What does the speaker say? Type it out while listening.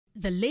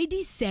The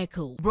Ladies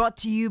Circle. Brought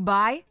to you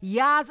by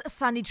Yaz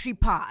Sanitary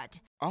Pad,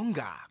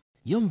 Onga,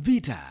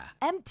 Yumvita,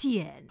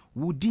 MTN,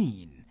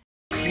 Woodin.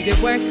 We dey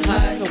work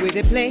hard, so we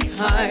dey play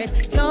hard.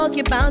 Talk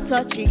about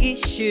touchy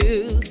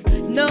issues.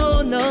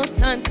 No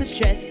time to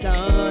stress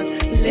on.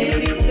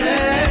 Ladies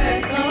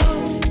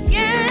Circle.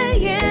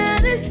 Yeah,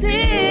 this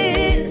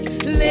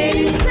is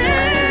Ladies Circle.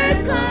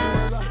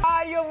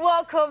 You're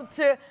welcome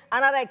to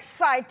another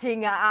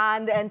exciting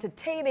and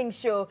entertaining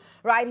show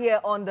right here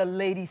on the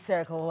Lady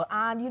Circle.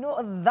 And you know,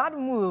 that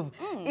move,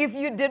 if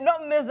you did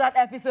not miss that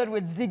episode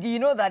with Ziggy, you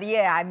know that,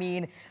 yeah, I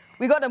mean,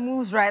 we got the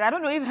moves right. I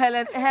don't know if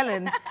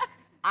Helen,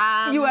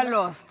 you were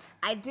lost.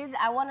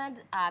 I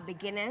wanted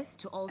beginners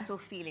to also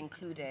feel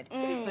included.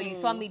 So you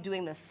saw me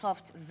doing the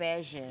soft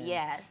version.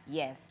 Yes.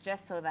 Yes,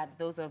 just so that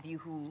those of you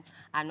who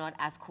are not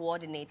as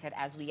coordinated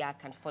as we are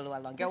can follow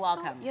along. You're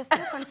welcome. You're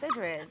so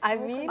considerate. I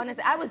mean,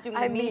 honestly, I was doing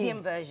the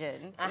medium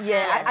version.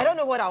 Yeah, I don't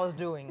know what I was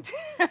doing.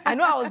 I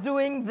know I was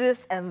doing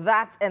this and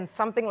that and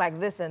something like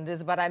this and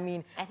this, but I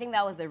mean... I think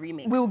that was the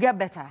remix. We'll get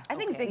better. I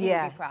think Ziggy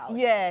will be proud.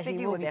 Yeah, Ziggy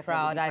he will be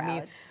proud. definitely I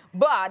mean,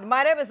 but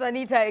my name is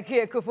Anita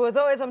Ikea-Kufu. As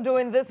always, I'm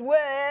doing this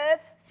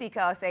with... Sika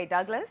Osei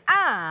Douglas.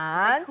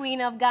 And... the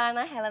Queen of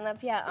Ghana, Helena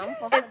Pia.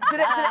 Today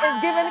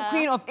it's given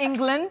Queen of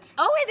England.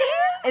 Oh, it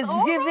is? It's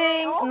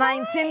giving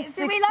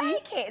 1960. Do we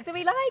like it? Do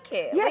we like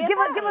it? Yeah,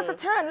 give us a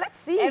turn. Let's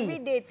see. Every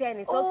day 10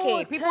 is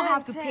okay. People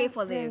have to pay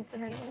for this.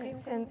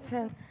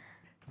 10.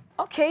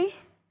 Okay.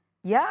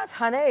 Yes,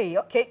 honey.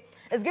 Okay.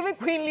 It's giving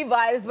queenly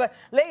vibes, but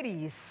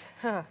ladies...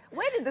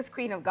 Where did this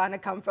Queen of Ghana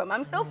come from?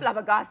 I'm still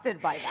flabbergasted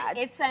by that.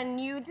 It's a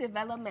new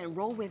development.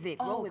 Roll with it.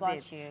 Roll with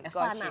it.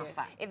 Got you.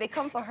 If they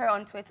come for her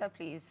on Twitter,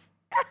 please.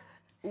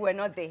 We're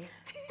not there.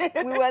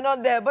 We were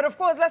not there. But of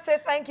course, let's say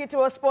thank you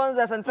to our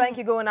sponsors and thank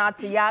you going out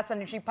to Yas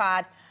Sanitary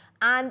Pad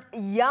and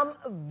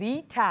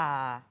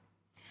Yumvita.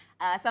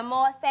 Some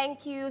more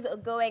thank yous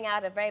going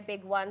out, a very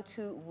big one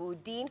to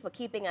Woodin for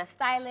keeping us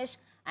stylish,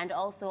 and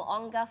also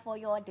Onga for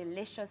your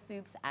delicious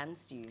soups and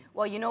stews.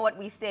 Well, you know what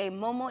we say,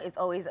 Momo is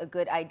always a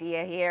good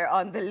idea here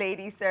on the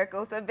Lady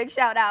Circle. So a big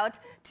shout out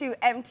to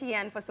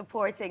MTN for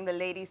supporting the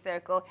Lady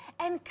Circle.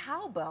 And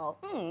Cowbell,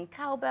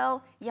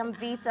 Cowbell,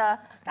 Yumvita,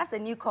 that's the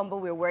new combo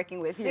we're working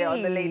with here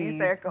on the Lady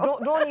Circle.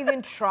 Don't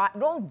even try,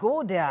 don't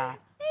go there.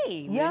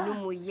 Hey,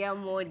 Yeah.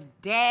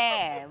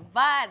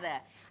 But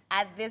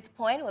at this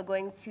point, we're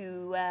going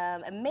to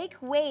make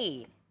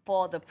way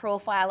for the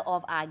profile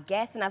of our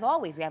guest. And as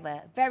always, we have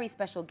a very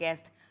special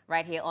guest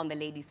right here on the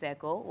Lady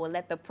Circle. We'll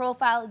let the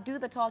profile do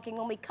the talking.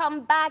 When we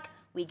come back,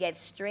 we get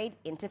straight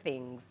into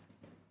things.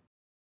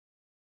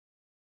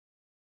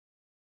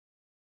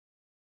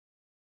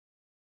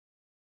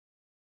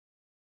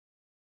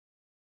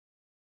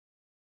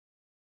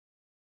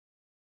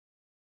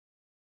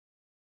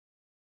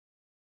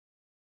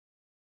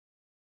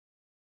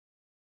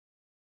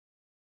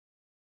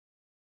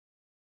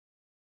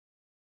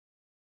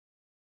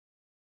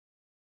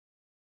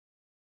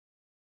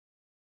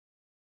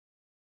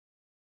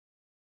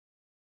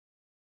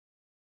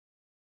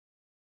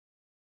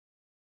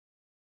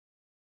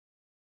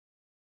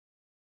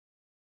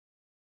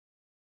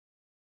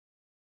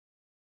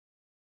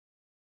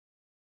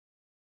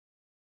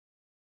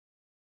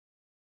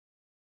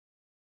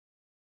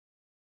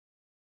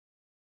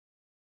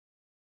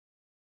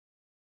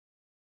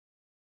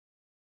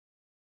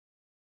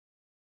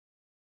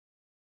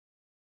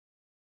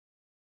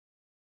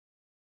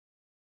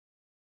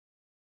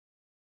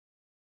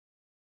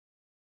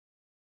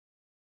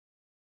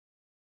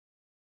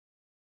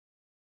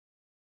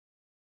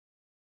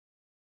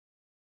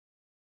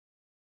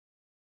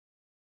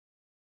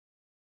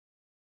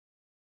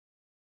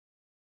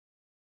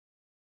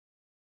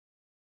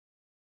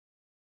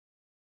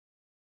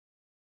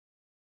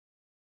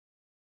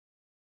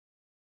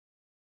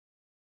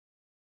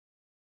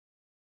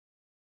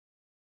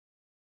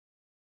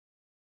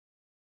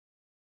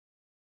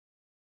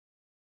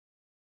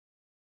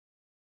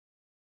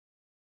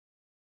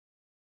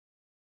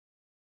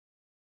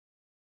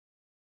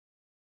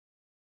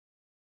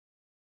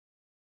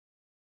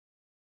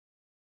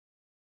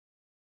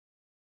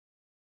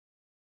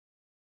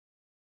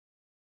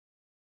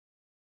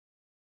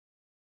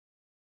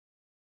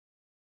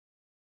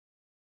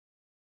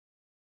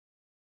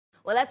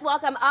 Well, let's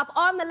welcome up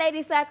on the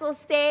Lady Circle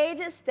stage,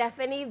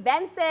 Stephanie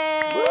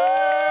Benson.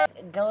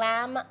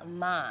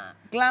 Glamma.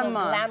 So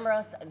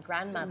glamorous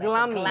grandmother.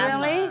 Glammy.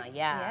 Really?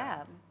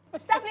 Yeah.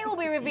 Stephanie will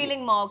be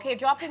revealing more, okay?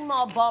 Dropping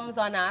more bombs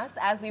on us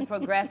as we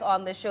progress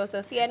on the show.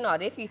 So fear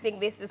not. If you think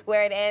this is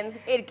where it ends,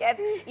 it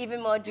gets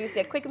even more juicy.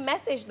 A quick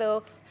message,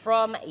 though,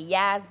 from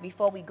Yaz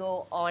before we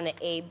go on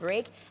a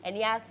break. And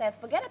Yaz says,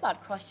 forget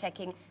about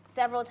cross-checking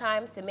several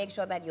times to make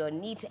sure that you're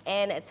neat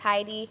and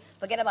tidy.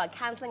 Forget about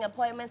canceling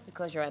appointments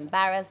because you're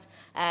embarrassed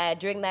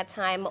during that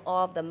time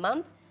of the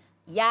month.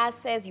 Yaz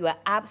says you are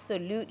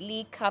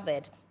absolutely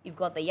covered. You've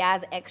got the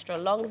Yaz Extra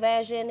Long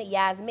version,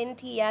 Yaz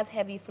Minty, Yaz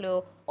Heavy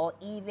Flow, or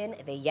even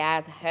the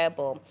Yaz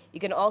Herbal. You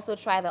can also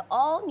try the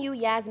all-new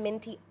Yaz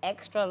Minty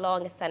Extra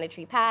Long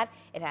Sanitary Pad.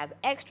 It has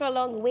extra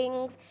long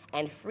wings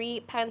and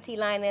free panty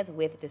liners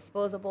with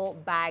disposable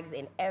bags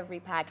in every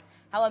pack.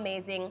 How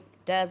amazing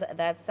does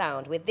that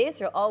sound? With this,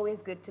 you're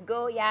always good to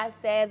go. Yaz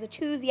says,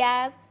 choose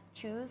Yaz,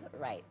 choose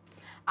right.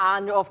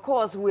 And of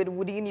course, with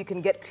Woodin, you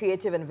can get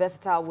creative and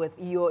versatile with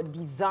your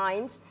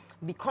designs.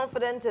 Be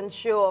confident and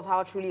sure of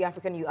how truly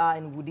African you are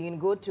in Woodin.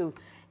 Go to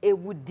a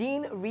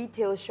Woodin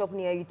retail shop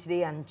near you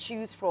today and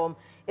choose from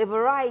a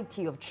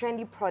variety of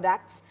trendy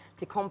products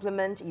to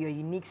complement your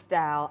unique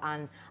style.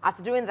 And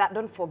after doing that,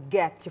 don't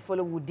forget to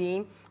follow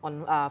Woodin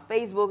on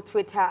Facebook,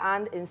 Twitter,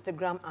 and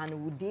Instagram.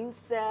 And Woodin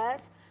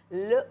says,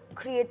 look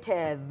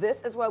creative.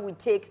 This is where we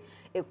take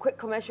a quick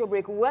commercial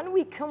break. When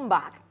we come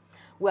back,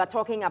 we are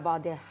talking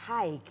about the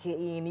hike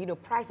in,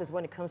 prices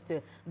when it comes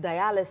to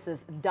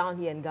dialysis down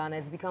here in Ghana.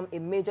 It's become a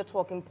major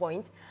talking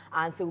point,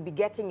 and so we'll be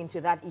getting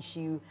into that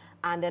issue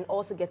and then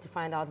also get to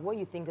find out what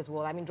you think as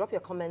well. I mean, drop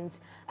your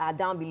comments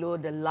down below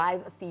the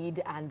live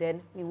feed, and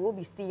then we will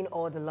be seeing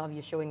all the love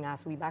you're showing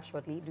us. We'll be back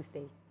shortly. Do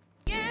stay.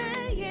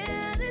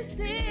 Yeah, this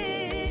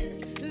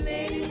is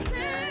Lady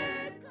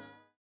Circle.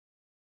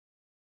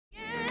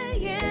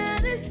 Yeah,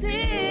 this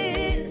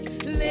is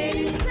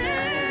Lady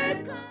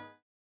Circle.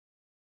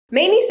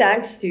 Many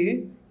thanks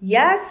to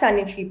Yaz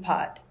Sanitary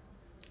Pad,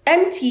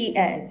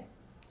 MTN,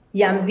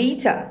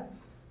 Yamvita,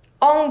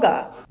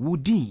 Onga,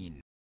 Woodin.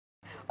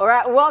 All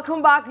right,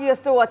 welcome back. You're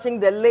still watching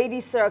the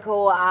Lady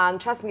Circle, and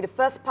trust me, the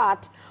first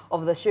part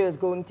of the show is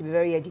going to be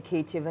very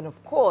educative. And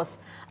of course,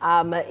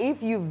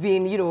 if you've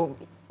been,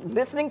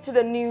 listening to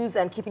the news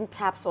and keeping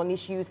tabs on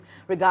issues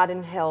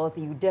regarding health,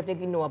 you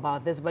definitely know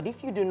about this. But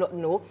if you do not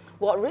know,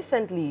 well,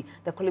 recently,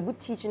 the Kolebu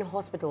Teaching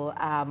Hospital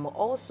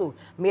also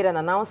made an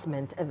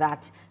announcement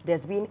that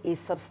there's been a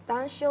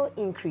substantial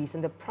increase in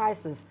the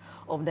prices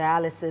of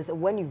dialysis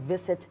when you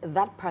visit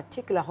that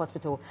particular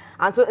hospital.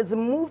 And so it's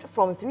moved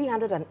from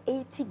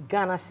 380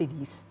 Ghana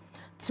cedis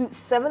to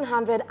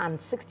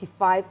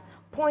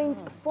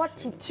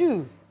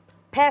 765.42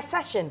 per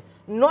session,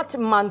 not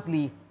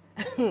monthly.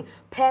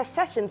 Per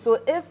session.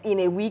 So if in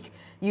a week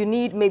you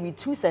need maybe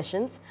 2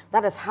 sessions,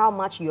 that is how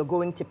much you're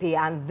going to pay.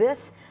 And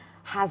this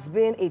has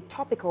been a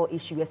topical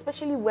issue,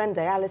 especially when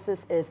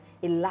dialysis is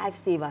a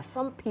lifesaver.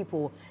 Some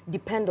people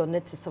depend on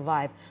it to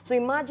survive. So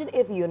imagine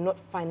if you're not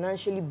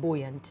financially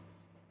buoyant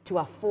to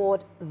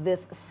afford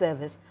this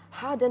service.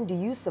 How then do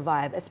you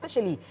survive,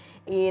 especially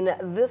in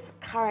this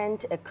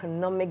current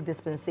economic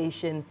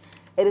dispensation?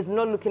 It is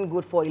not looking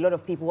good for a lot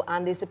of people,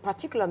 and there's a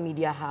particular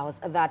media house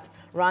that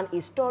ran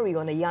a story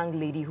on a young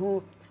lady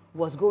who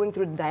was going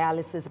through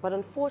dialysis, but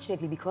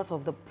unfortunately, because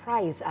of the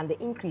price and the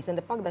increase and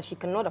the fact that she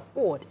cannot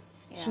afford,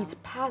 she's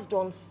passed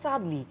on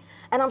sadly.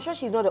 And I'm sure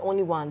she's not the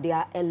only one. There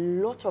are a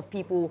lot of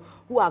people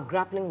who are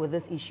grappling with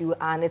this issue,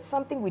 and it's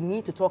something we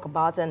need to talk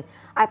about. And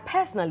I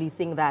personally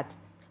think that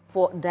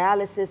for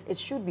dialysis, it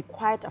should be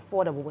quite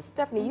affordable. But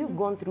Stephanie, you've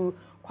gone through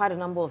quite a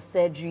number of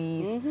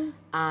surgeries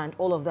and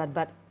all of that,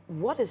 but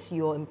what is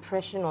your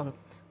impression on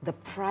the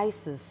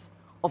prices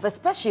of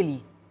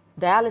especially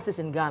dialysis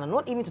in Ghana,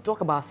 not even to talk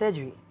about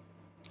surgery?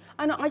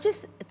 I know, I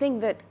just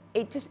think that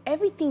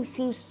everything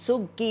seems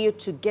so geared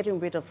to getting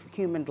rid of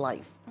human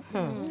life.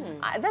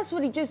 That's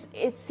what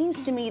it seems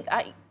to me,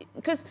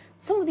 because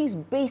some of these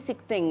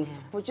basic things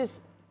for just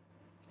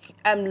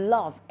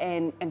love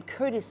and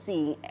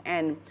courtesy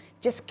and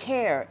just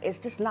care is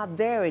just not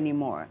there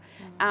anymore.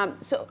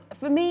 So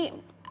for me,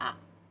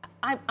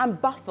 I'm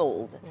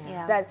baffled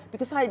that,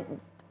 because I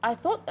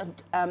thought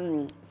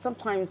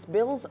sometimes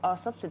bills are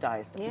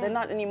subsidized. They're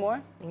not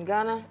anymore. In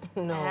Ghana,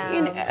 no.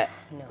 No.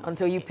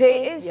 Until you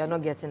pay, you're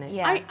not getting it.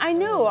 Yes. I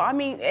know. I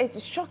mean,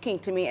 it's shocking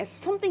to me.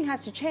 Something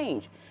has to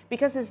change,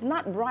 because it's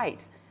not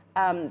right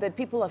that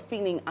people are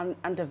feeling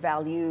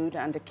undervalued,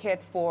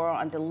 undercared for,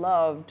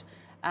 underloved.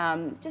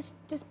 Just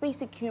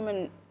basic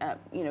human,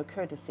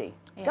 courtesy.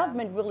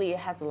 Government really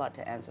has a lot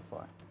to answer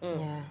for.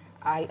 Yeah.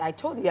 I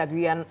totally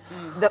agree. And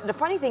the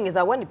funny thing is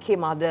that when it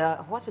came out, the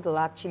hospital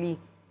actually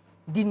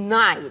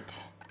denied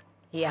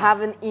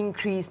having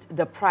increased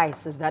the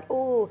prices, that,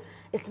 oh,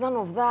 it's none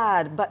of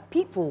that. But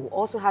people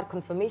also had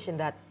confirmation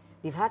that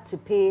they've had to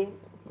pay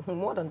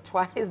more than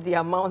twice the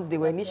amount they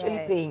were initially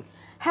paying.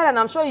 Helen,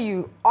 I'm sure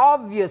you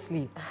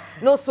obviously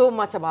know so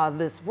much about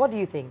this. What do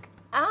you think?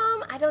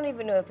 I don't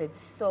even know if it's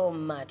so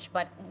much,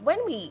 but when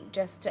we,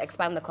 just to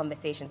expand the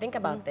conversation, think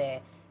about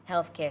the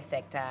healthcare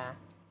sector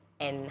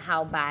and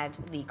how bad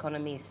the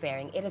economy is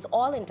faring, it is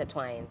all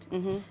intertwined.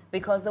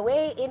 Because the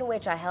way in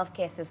which our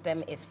healthcare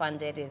system is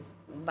funded is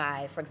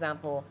by, for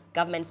example,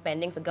 government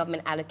spending, so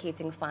government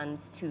allocating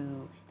funds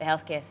to the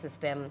healthcare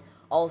system,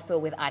 also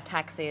with our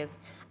taxes.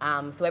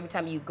 So every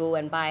time you go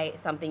and buy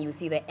something, you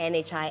see the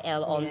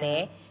NHIL on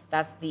there.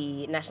 That's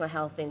the National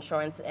Health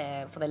Insurance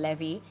for the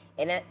levy.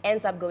 And it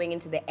ends up going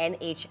into the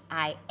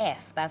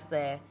NHIF. That's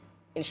the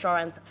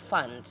insurance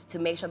fund, to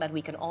make sure that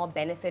we can all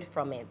benefit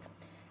from it.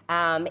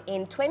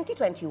 In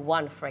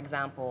 2021, for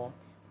example,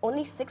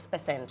 only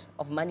 6%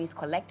 of monies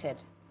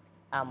collected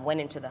went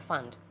into the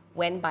fund,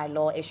 when by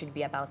law it should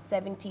be about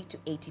 70 to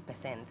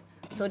 80%.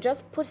 So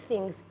just put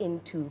things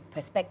into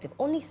perspective.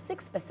 Only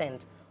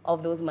 6%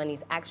 of those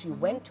monies actually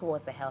went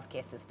towards the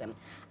healthcare system.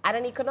 At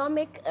an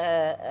economic,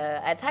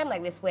 a time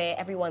like this where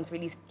everyone's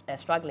really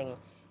struggling,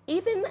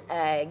 even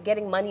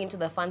getting money into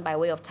the fund by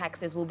way of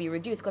taxes will be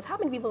reduced, because how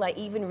many people are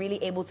even really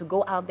able to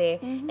go out there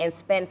and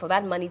spend for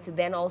that money to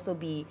then also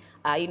be,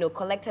 you know,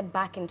 collected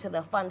back into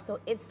the fund? So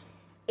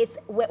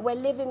we're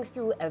living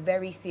through a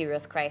very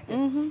serious crisis.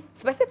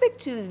 Specific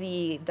to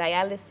the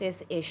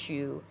dialysis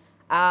issue,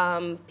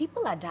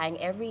 people are dying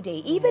every day,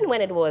 even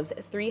when it was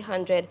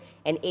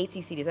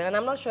 380 cedis. And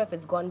I'm not sure if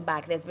it's gone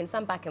back. There's been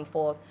some back and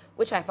forth,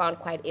 which I found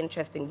quite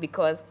interesting,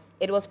 because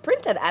it was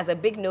printed as a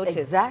big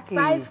notice,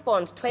 size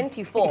font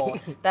 24,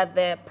 that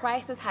the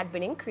prices had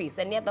been increased.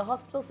 And yet the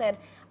hospital said,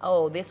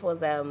 oh, this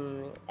was a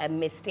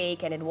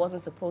mistake and it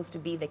wasn't supposed to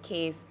be the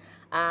case.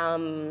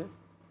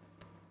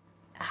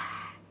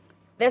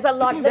 There's a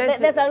lot.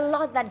 There's a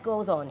lot that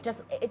goes on.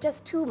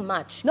 Just too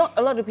much. Not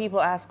a lot of people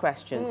ask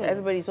questions.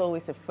 Everybody's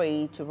always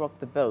afraid to rock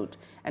the boat,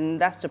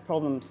 and that's the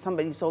problem.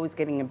 Somebody's always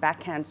getting a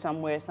backhand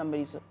somewhere.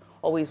 Somebody's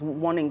always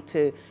wanting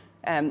to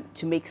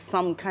make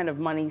some kind of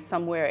money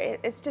somewhere.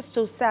 It's just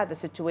so sad, the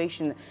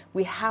situation.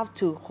 We have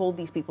to hold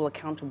these people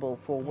accountable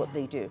for what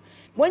they do.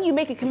 When you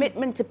make a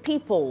commitment to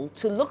people,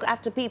 to look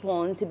after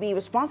people and to be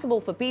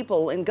responsible for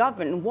people in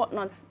government and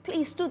whatnot,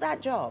 please do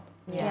that job.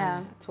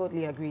 Yeah.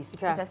 Totally agree.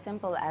 Sika? It's as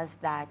simple as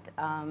that.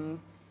 I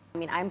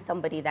mean, I'm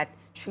somebody that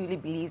truly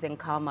believes in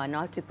karma,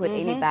 not to put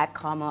any bad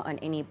karma on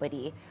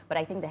anybody, but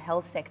I think the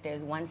health sector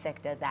is one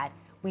sector that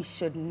we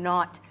should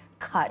not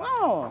cut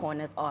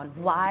corners on.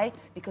 Why?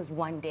 Because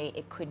one day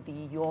it could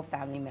be your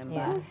family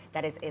member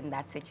that is in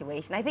that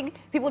situation. I think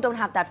people don't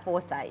have that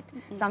foresight.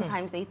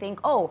 Sometimes they think,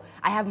 oh,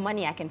 I have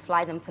money, I can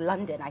fly them to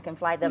London, I can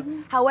fly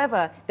them.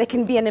 However, there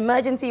can be an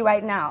emergency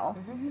right now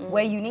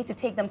where you need to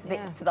take them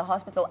to the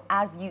hospital.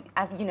 As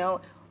you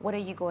know, what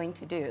are you going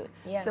to do?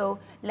 So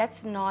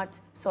let's not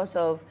sort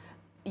of,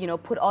 you know,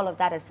 put all of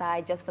that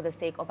aside just for the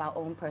sake of our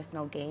own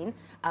personal gain.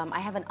 I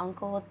have an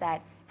uncle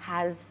that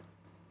has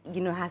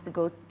to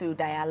go through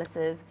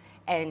dialysis,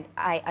 and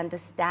I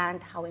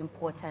understand how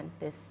important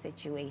this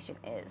situation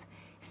is.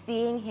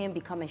 Seeing him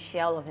become a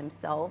shell of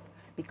himself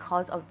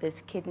because of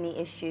this kidney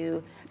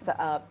issue, so,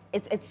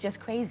 it's just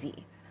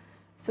crazy.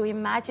 So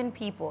imagine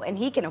people, and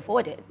he can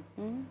afford it.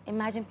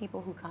 Imagine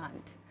people who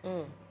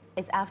can't.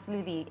 It's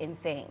absolutely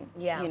insane,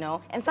 you know?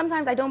 And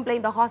sometimes I don't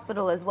blame the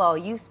hospital as well.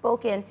 You've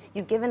spoken,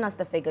 you've given us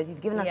the figures,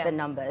 you've given us the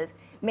numbers.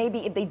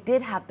 Maybe if they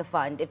did have the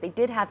fund, if they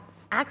did have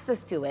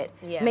access to it,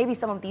 maybe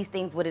some of these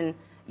things wouldn't,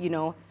 you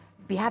know,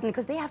 be happening,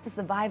 because they have to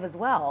survive as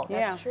well.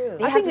 That's true.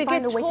 They have to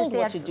find a way to stay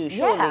what to do,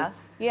 surely.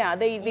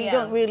 They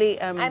don't really...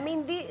 I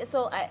mean,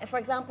 for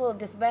example,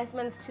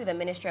 disbursements to the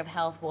Ministry of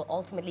Health will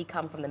ultimately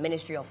come from the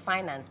Ministry of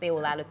Finance. They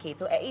will allocate.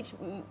 So each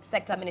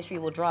sector ministry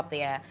will drop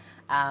their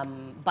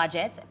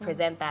budgets,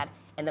 present that,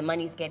 and the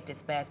monies get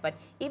dispersed. But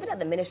even at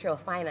the Ministry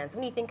of Finance,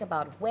 when you think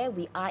about where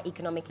we are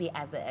economically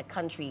as a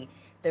country,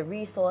 the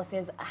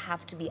resources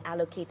have to be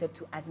allocated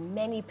to as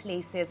many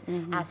places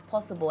as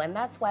possible. And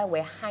that's why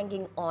we're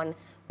hanging on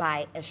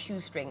by a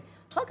shoestring.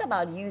 Talk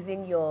about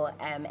using your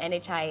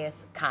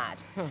NHIS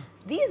card.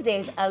 These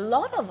days, a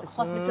lot of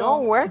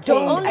hospitals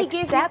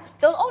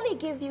they'll only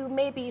give you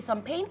maybe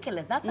some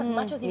painkillers. That's as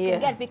much as you can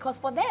get, because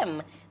for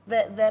them,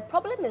 the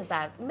problem is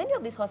that many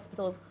of these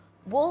hospitals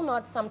will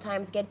not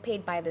sometimes get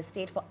paid by the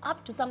state for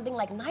up to something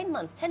like 9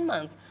 months, 10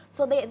 months.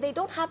 So they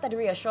don't have that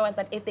reassurance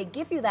that if they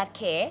give you that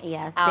care,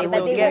 they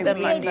will get the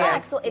money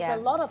back. So it's a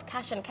lot of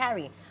cash and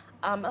carry.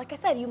 Like I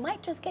said, you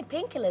might just get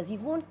painkillers. You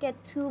won't get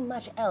too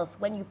much else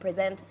when you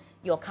present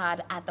your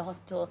card at the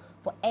hospital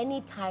for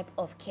any type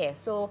of care.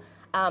 So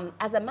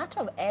as a matter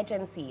of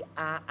urgency,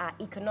 our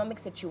economic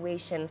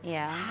situation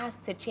has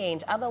to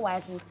change.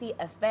 Otherwise, we'll see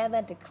a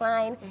further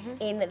decline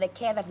in the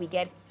care that we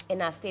get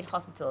in our state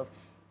hospitals.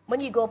 When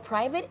you go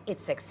private,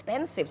 it's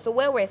expensive. So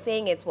where we're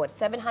saying it's, what,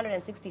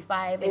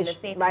 765 in the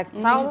States? Like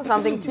 1,000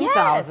 something,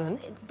 2,000.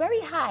 Yes,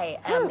 very high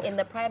in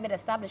the private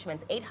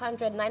establishments,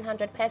 800,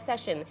 900 per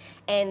session.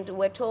 And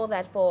we're told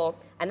that for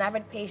an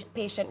average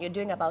patient, you're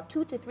doing about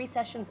 2 to 3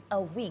 sessions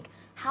a week.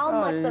 How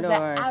much does the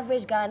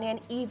average Ghanaian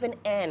even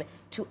earn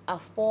to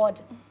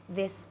afford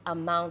this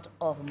amount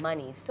of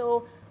money?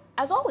 So,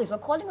 as always, we're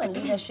calling on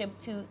leadership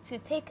to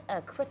take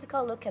a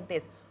critical look at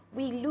this.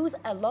 We lose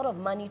a lot of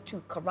money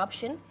to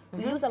corruption,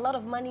 we lose a lot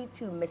of money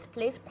to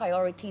misplaced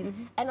priorities,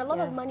 and a lot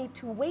of money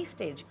to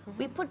wastage.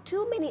 We put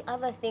too many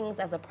other things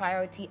as a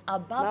priority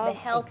above the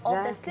health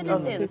of the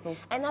citizens.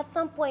 And at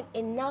some point,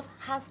 enough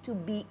has to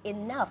be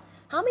enough.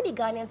 How many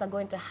Ghanaians are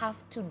going to have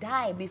to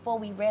die before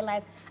we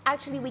realize,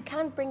 actually, we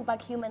can't bring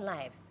back human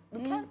lives?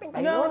 We can't bring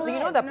back human lives. You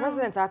know, the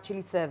president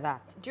actually said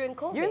that. During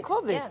COVID? During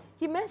COVID.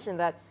 He mentioned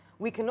that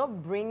we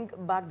cannot bring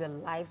back the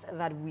lives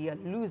that we are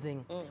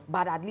losing,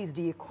 but at least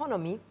the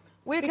economy,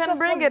 we can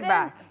bring it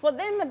back. For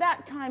them at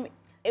that time,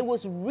 it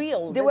was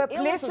real. They were This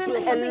illness was placing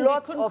real, a something we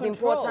lot couldn't of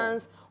control.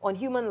 importance on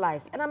human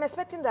lives. And I'm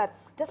expecting that,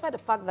 despite the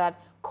fact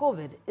that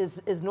COVID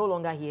is no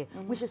longer here,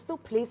 we should still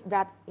place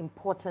that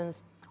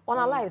importance on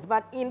our lives.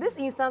 But in this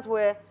instance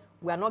where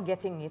we are not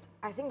getting it,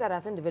 I think that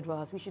as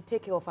individuals, we should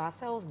take care of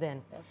ourselves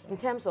then. That's right. In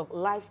terms of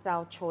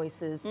lifestyle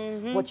choices,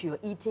 what you're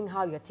eating,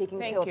 how you're taking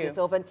care of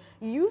yourself. And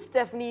you,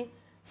 Stephanie,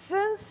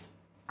 since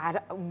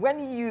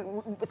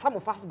when some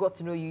of us got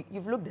to know you,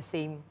 you've looked the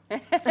same.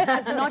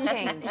 Has not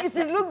changed. She's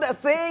looked the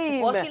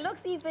same. Well, she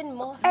looks even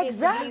more fit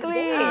exactly.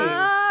 these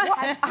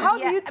days. How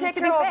do you take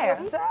to be care fair.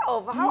 of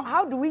yourself?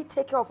 How do we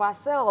take care of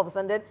ourselves?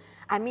 And then,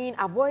 I mean,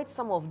 avoid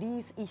some of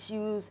these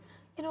issues,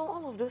 you know,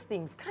 all of those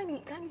things.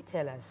 Kindly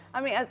tell us.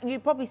 I mean, you're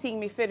probably seeing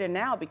me fitter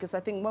now because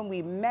I think when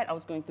we met, I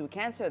was going through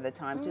cancer at the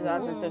time,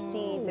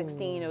 2015,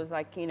 16. It was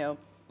like, you know,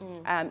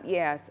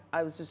 yes,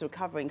 I was just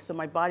recovering. So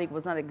my body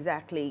was not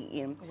exactly,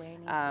 you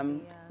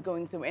know,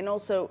 going through. And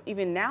also,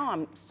 even now,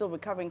 I'm still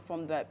recovering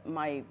from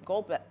my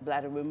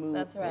gallbladder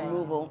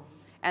removal.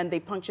 And they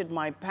punctured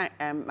my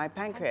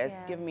pancreas,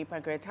 giving me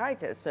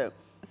pancreatitis. So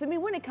for me,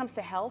 when it comes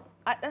to health,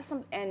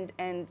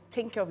 and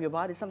taking care of your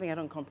body is something I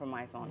don't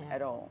compromise on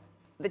at all.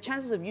 The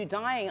chances of you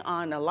dying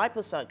on a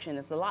liposuction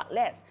is a lot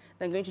less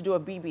than going to do a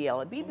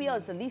BBL. A BBL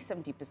is at least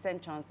 70%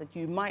 chance that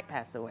you might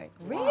pass away.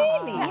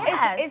 Really?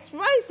 Yes. It's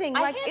rising. I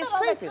like hear it's that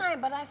all crazy. the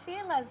time, but I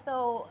feel as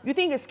though... You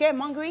think it's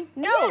scaremongering?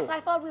 No. Yes, I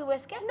thought we were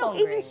scaremongering. No,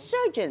 even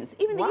surgeons,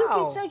 even the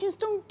UK surgeons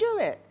don't do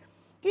it.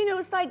 You know,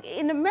 it's like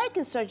in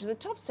American surgeons, the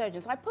top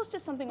surgeons. I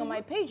posted something on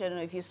my page, I don't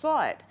know if you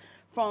saw it,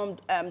 from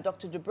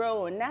Dr.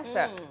 Dubrow and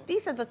NASA.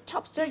 These are the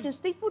top surgeons,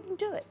 they wouldn't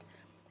do it.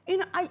 You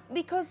know,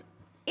 because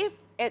if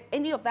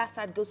any of that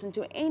fat goes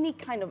into any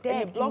kind of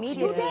any blocks,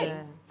 you're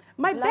dead.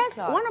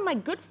 One of my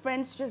good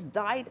friends just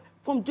died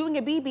from doing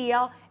a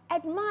BBL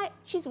at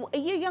she's a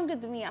year younger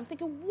than me. I'm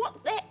thinking,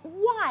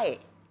 why?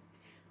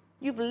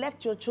 You've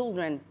left your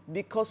children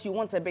because you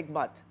want a big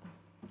butt.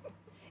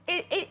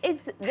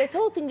 It's the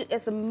whole thing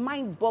is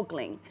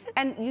mind-boggling,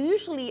 and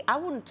usually I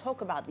wouldn't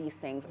talk about these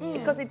things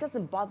because it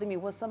doesn't bother me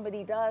what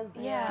somebody does.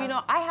 Yeah. You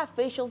know, I have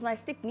facials and I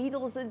stick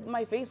needles in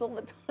my face all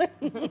the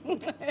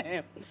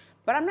time.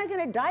 But I'm not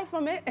going to die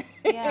from it.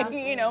 Yeah.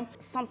 You know,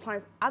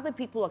 sometimes other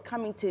people are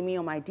coming to me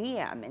on my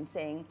DM and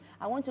saying,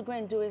 I want to go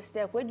and do a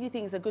step. Where do you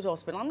think is a good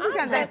hospital? I'm looking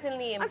at that.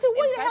 Certainly I said,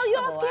 what the hell are you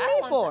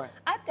asking me for?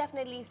 I've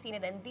definitely seen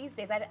it, and these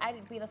days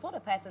I'd be the sort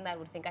of person that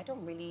would think I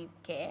don't really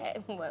care,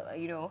 well,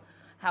 you know,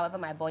 however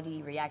my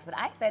body reacts. But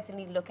I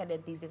certainly look at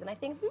it these days and I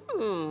think,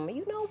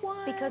 you know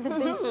what? Because it's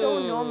been so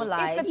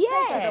normalized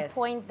to the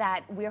point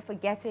that we're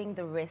forgetting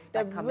the risks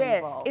that come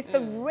involved. It's the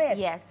risk.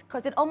 Yes,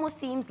 because it almost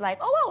seems like,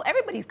 oh, well,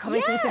 everybody's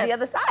coming through to the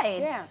other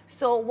side. Yeah.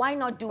 So why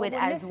not do it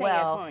as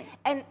well? Point.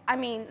 And I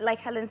mean, like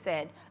Helen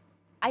said,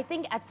 I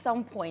think at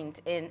some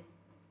point in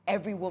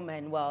every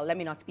woman, well, let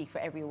me not speak for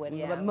every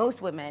woman, but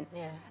most women,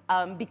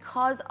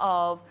 because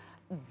of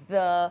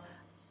the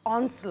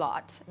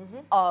onslaught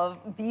of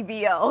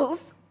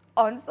BBLs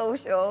on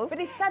socials. But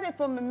it started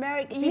from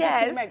America.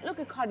 Yes. Look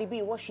at Cardi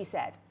B, what she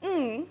said.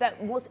 That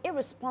was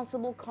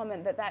irresponsible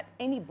comment that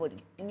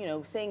anybody, you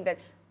know, saying that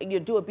you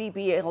do a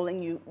BBL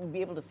and you be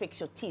able to fix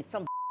your teeth,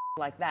 some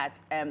like that.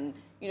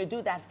 You know,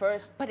 do that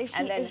first. But is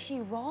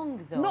she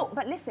wrong though? No,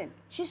 but listen,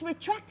 she's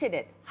retracted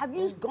it. Have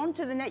you gone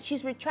to the net?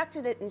 She's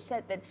retracted it and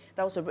said that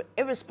that was an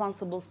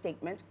irresponsible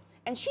statement.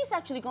 And she's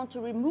actually going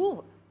to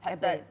remove a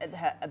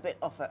bit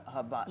of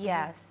her butt.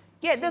 Yes.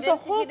 Yeah, there's a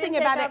whole thing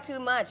about it. Too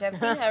much. I've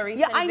seen her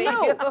recent I video.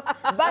 know.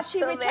 But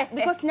she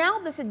because now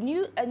there's a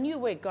new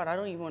way. God, I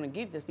don't even want to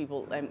give these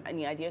people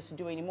any ideas to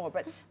do anymore.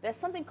 But there's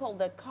something called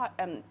the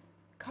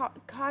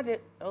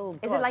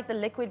Is it like the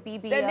liquid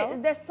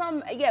BBL? There's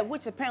some,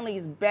 which apparently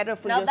is better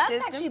for your system. Now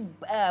that's system.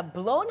 actually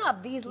blown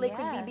up, these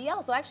liquid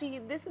BBL. So actually,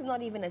 this is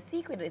not even a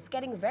secret. It's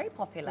getting very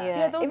popular.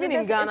 Yeah, even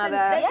in Ghana,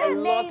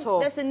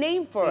 there's a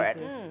name for it.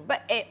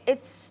 But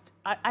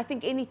I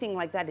think anything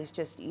like that is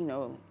just, you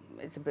know,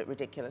 it's a bit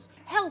ridiculous.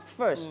 Health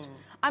first.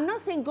 I'm not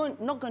saying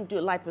not going to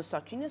do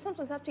liposuction. You know,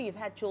 sometimes after you've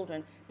had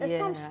children, there's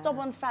some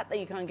stubborn fat that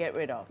you can't get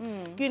rid of.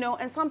 You know,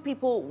 and some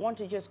people want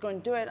to just go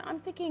and do it. I'm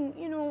thinking,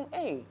 you know,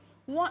 hey,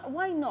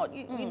 why not?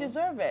 You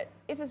deserve it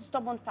if it's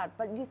stubborn fat,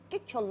 but you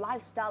get your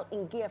lifestyle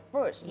in gear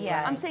first.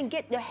 Yes. I'm saying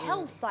get the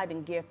health side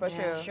in gear first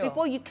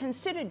before you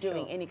consider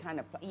doing any kind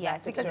of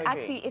plastic because surgery.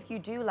 actually if you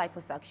do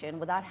liposuction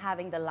without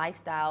having the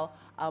lifestyle,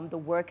 the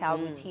workout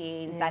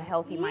routines, that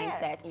healthy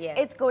mindset,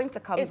 it's going to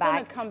come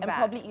back and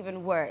probably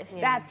even worse.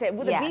 That's it.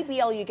 With a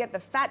BBL, you get the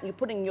fat you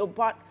put in your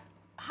butt.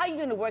 How are you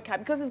going to work out?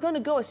 Because it's going to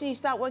go as soon as you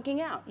start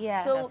working out.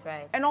 Yeah, so, that's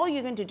right. And all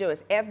you're going to do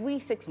is every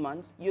 6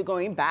 months, you're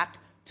going back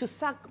to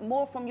suck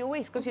more from your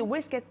waist because your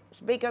waist gets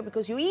bigger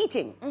because you're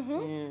eating.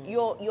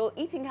 Your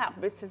eating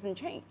habits hasn't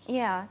changed.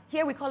 Yeah,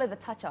 here we call it the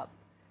touch-up.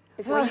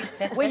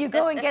 Where you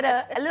go and get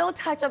a little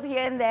touch-up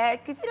here and there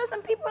because, you know,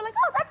 some people are like,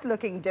 oh, that's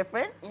looking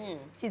different.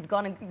 She's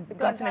gotten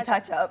a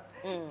touch-up.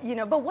 You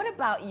know, but what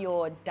about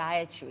your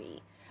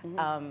dietary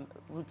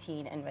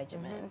routine and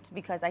regimen?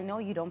 Because I know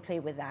you don't play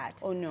with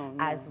that no.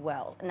 as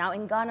well. Now,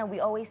 in Ghana,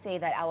 we always say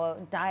that our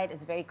diet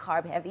is very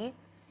carb-heavy.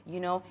 you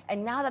know?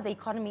 And now that the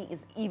economy is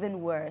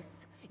even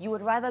worse, you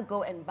would rather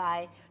go and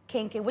buy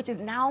kenke, which is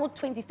now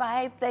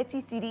 25,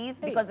 30 cedis,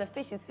 because the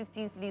fish is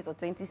 15 cedis or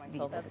 20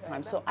 cedis at the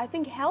time. So I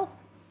think health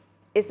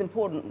is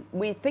important.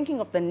 We're thinking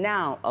of the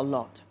now a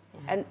lot.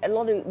 And a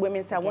lot of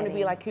women say, I want to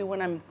be like you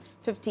when I'm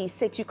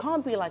 56. You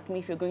can't be like me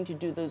if you're going to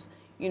do those,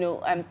 you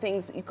know,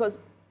 things, because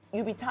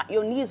you'll be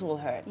your knees will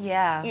hurt.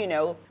 Yeah. You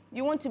know,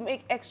 you want to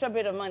make extra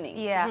bit of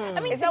money. Yeah.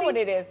 I mean, is that what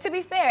it is? To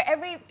be fair,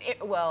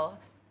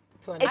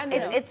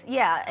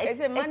 is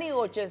it money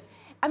or just?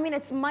 I mean,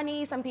 it's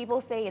money. Some people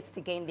say it's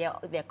to gain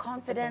their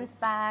confidence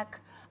back.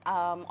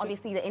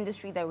 Obviously, the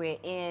industry that we're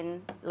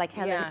in, like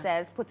Helen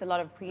says, puts a lot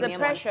of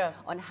premium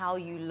on how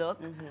you look.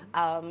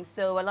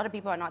 So a lot of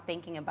people are not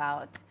thinking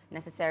about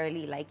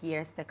necessarily like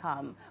years to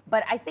come.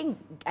 But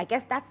I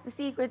guess that's the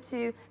secret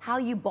to how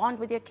you bond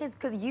with your kids,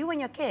 because you and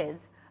your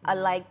kids are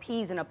like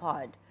peas in a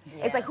pod.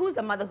 Yeah. It's like, who's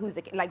the mother, who's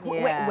the kid, like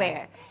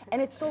where?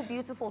 And it's so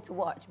beautiful to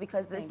watch,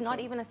 because there's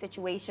not even a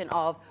situation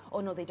of, oh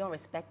no, they don't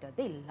respect her.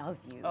 They love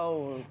you.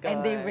 Oh, God.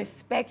 And they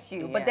respect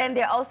you. But then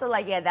they're also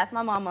like, yeah, that's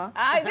my mama.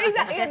 I think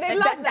they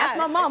love that. That's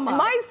my mama.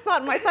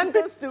 My son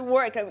goes to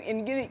work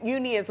in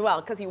uni as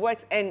well, because he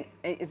works and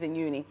is in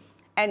uni.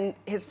 And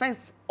his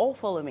friends all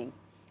follow me.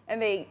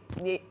 And they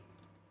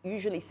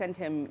usually send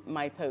him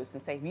my post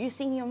and say, have you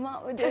seen your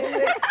mom?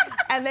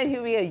 And then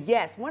he'll be a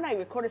yes. When I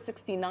recorded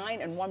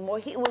 69 and one more,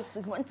 he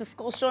went to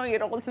school showing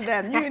it all to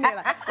them.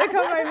 Like, look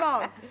at my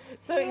mom.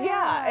 So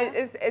yeah,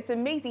 it's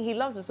amazing. He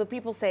loves it. So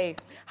people say,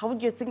 how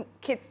would your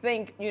kids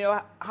think, you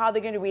know, how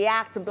they're going to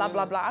react and blah,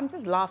 blah, blah. I'm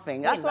just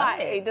laughing. That's why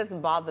it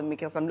doesn't bother me,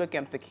 because I'm looking,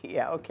 I'm thinking,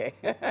 yeah, okay.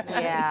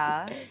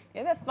 Yeah.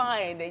 Yeah, they're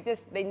fine.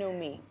 They know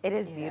me. It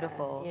is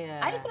beautiful.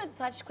 Yeah. I just wanted to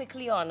touch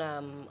quickly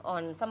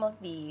on some of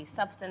the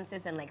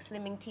substances and like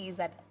slimming teas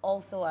that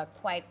also are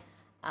quite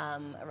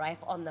rife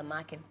on the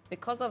market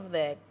because of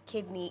the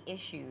kidney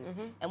issues.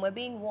 And we're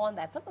being warned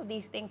that some of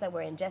these things that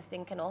we're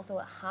ingesting can also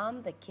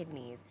harm the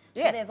kidneys.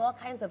 Yes. So there's all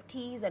kinds of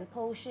teas and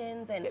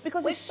potions, and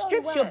because it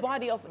strips your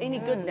body of any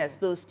goodness,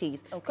 those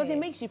teas, because it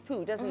makes you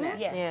poo, doesn't it?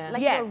 Yes. Yeah.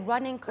 Like you're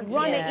running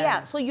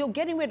continuously. So you're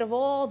getting rid of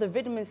all the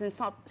vitamins and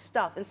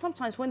stuff. And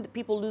sometimes when the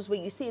people lose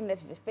weight, you see in their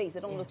face, they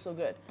don't look so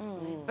good.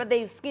 But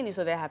they're skinny,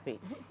 so they're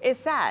happy. It's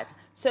sad.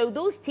 So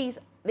those teas,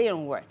 they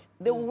don't work.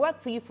 They will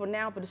work for you for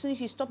now, but as soon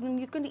as you stop them,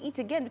 you're going to eat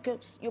again,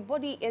 because your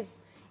body is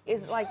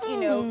like, you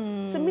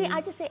know. So me,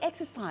 I just say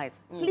exercise.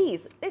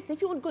 Please, listen,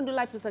 if you want to go and do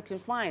liposuction,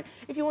 fine.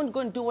 If you want to go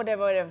and do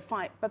whatever,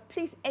 fine. But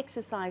please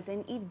exercise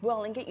and eat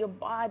well and get your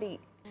body.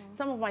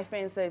 Some of my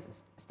friends say,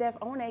 Steph,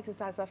 I want to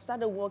exercise. I've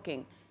started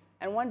walking.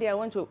 And one day I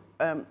went to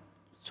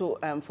for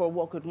a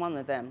walk with one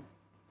of them.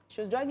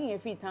 She was dragging her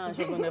feet down.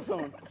 She was on the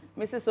phone.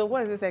 Mrs. So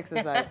what is this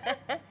exercise?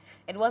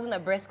 It wasn't a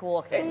brisk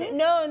walk then?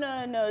 No.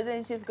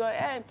 Then she's going,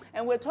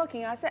 and we're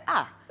talking. I said,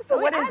 so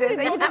what is this?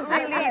 And you don't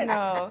really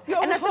know.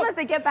 And as soon as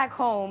they get back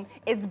home,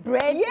 it's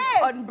bread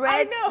on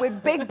bread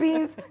with baked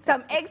beans,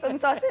 some eggs, some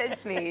sausage,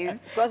 please.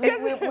 Because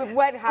we've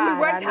worked hard.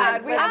 We worked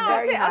hard. We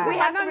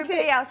have to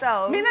repay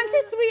ourselves. Me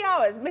 3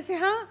 hours. Missy,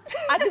 huh?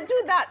 I could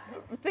do that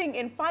thing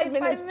in 5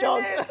 minutes,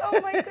 jog. Oh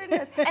my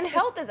goodness. And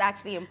health is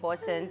actually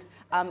important,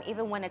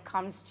 even when it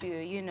comes to,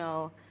 you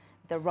know,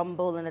 the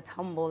rumble and the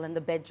tumble in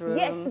the bedroom.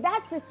 Yes,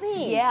 that's the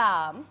thing.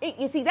 Yeah.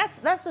 You see, that's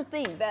the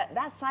thing.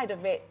 That side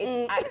of it.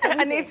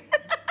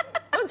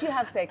 Don't you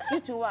have sex? You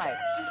too, why?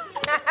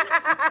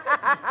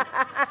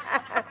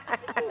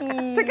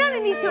 So kind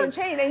of need to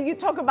change, and you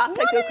talk about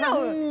sex.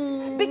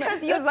 No.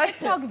 Because your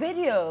TikTok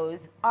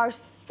videos are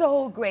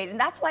so great, and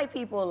that's why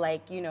people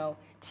like, you know,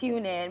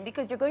 tune in,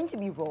 because you're going to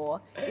be raw,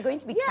 you're going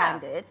to be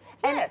candid,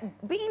 and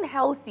being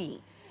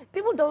healthy.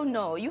 People don't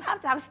know. You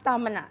have to have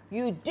stamina.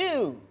 You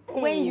do.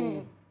 When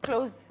you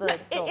close the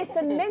door. It's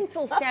the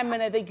mental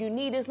stamina that you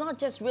need. It's not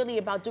just really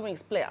about doing a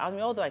split. I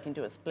mean, although I can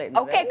do a split.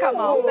 Okay, come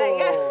on.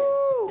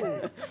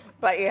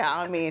 But yeah,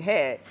 I mean,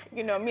 hey,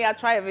 you know me, I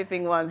try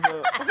everything once.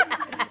 So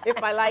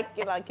if I like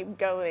it, I'll keep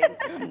going.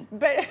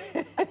 But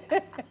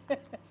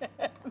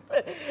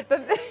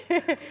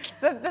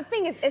the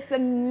thing is, it's the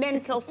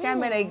mental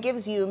stamina it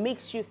gives you,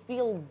 makes you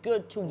feel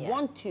good to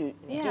want to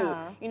do.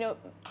 You know,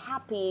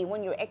 happy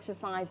when you're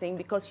exercising,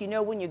 because you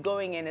know when you're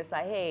going in, it's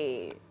like,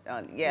 hey,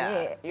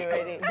 you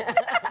ready?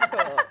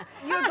 Cool.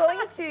 You're going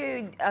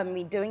to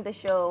be doing the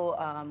show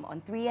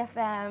on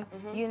 3FM,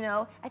 you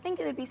know. I think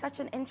it would be such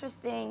an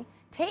interesting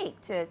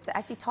take to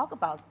actually talk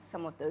about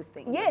some of those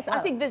things. Yes, I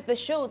think the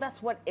show,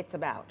 that's what it's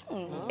about.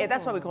 Yeah,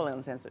 that's why we call it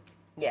Uncensored.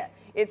 Yeah,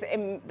 it's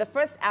the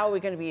first hour we're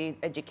going to be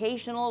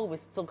educational. We're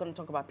still going to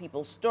talk about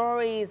people's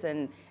stories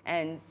and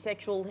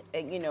sexual,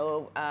 you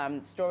know,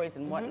 stories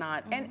and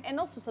whatnot, and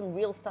also some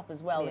real stuff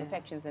as well,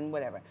 infections and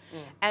whatever.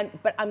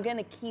 But I'm going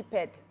to keep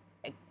it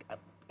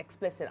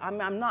explicit. I'm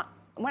not.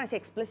 When I say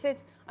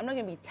explicit, I'm not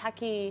going to be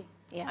tacky.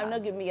 I'm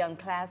not going to be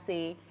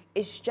unclassy.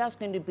 It's just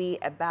going to be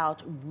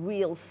about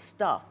real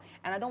stuff.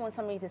 And I don't want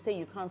somebody to say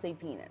you can't say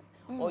penis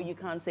or you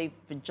can't say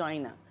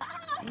vagina.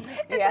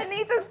 It's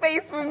Anita's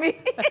face for me.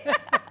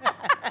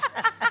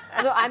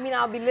 No, I mean,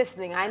 I'll be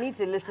listening. I need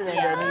to listen and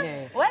then, you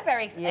know. We're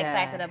very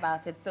excited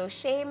about it. So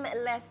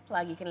shameless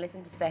plug. You can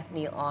listen to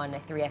Stephanie on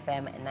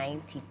 3FM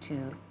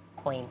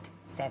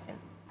 92.7.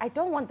 I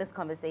don't want this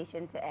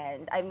conversation to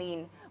end. I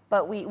mean,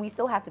 but we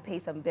still have to pay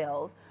some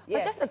bills. Yes.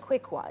 But just a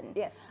quick one.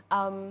 Yes.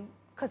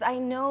 Because I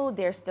know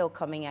they're still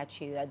coming at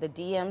you. The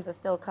DMs are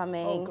still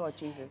coming. Oh, God,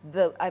 Jesus.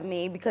 I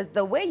mean, because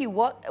the way you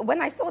walk,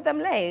 when I saw them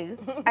legs,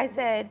 I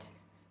said,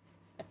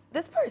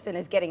 this person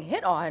is getting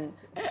hit on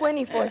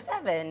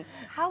 24/7.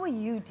 How are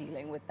you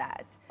dealing with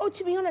that? Oh,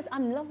 to be honest,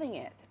 I'm loving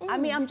it. I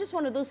mean, I'm just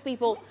one of those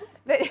people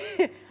that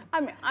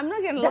I'm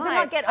not going to lie. Does it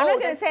not get I'm not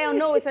old? going to say, oh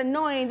no, it's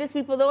annoying. These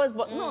people, those,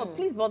 but no,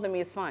 please bother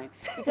me. It's fine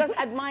because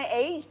at my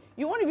age,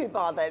 you want to be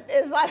bothered.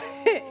 It's like,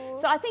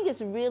 so I think it's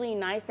really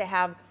nice to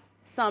have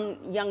some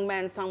young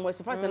man somewhere.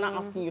 So first, they're not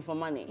asking you for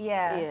money.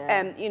 Yeah.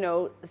 And you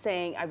know,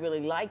 saying I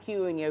really like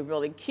you and you're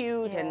really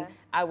cute, and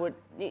I would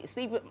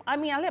sleep with. I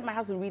mean, I let my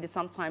husband read it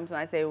sometimes, and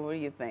I say, well, what do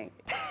you think?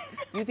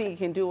 You think you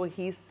can do what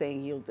he's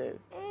saying you'll do?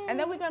 And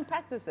then we're going to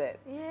practice it.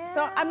 Yeah.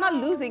 So I'm not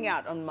losing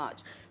out on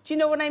much. Do you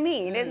know what I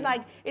mean? It's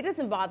like, it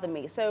doesn't bother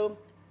me. So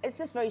it's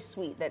just very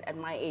sweet that at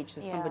my age,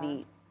 that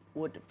somebody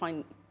would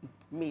find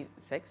me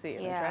sexy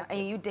and attractive.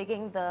 Are you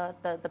digging the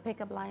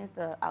pickup lines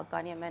the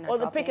Ghanaian men are Or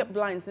the dropping? pickup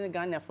lines in the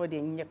Ghana for the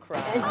Nya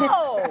crowd.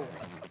 Oh!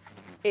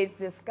 It's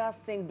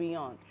disgusting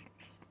beyond.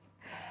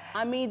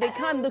 I mean, they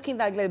come looking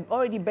like they're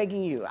already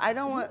begging you. I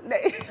don't want... And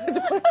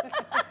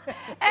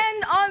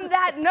on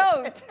that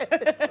note...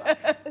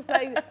 it's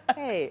like,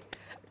 hey,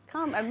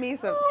 come and meet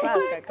some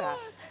class.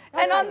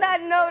 And on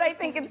that note, I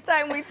think it's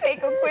time we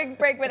take a quick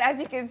break. But as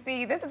you can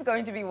see, this is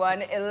going to be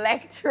one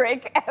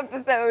electric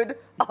episode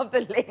of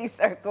the Lady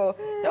Circle.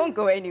 Don't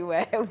go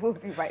anywhere. We'll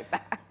be right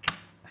back.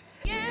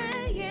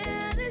 Yeah,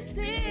 yeah, this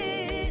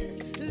is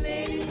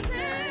Lady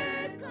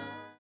Circle.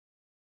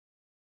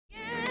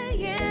 Yeah,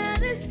 yeah,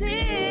 this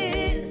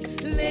is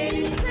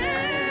Lady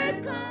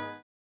Circle.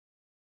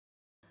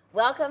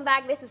 Welcome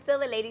back. This is still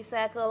the Lady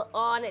Circle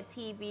on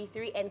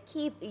TV3, and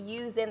keep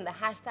using the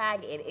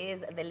hashtag. It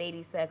is the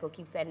Lady Circle.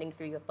 Keep sending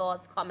through your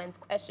thoughts, comments,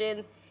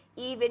 questions,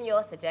 even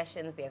your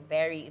suggestions. They're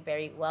very,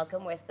 very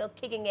welcome. We're still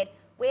kicking it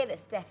with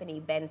Stephanie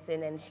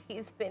Benson, and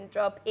she's been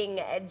dropping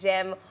a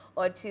gem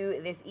or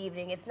two this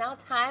evening. It's now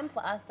time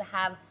for us to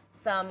have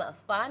some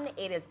fun.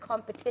 It is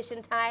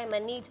competition time.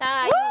 Anita,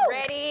 are you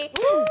ready?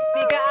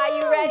 Sika, are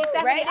you ready?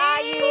 Stephanie,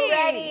 are you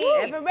ready?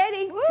 Ever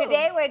ready?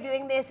 Today we're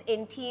doing this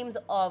in teams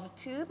of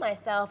two.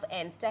 Myself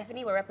and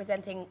Stephanie, we're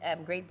representing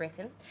Great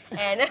Britain.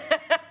 And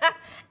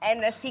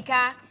and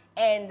Sika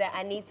and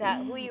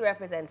Anita, who are you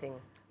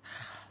representing?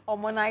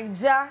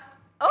 Omonaija.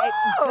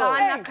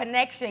 Ghana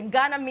connection.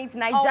 Ghana meets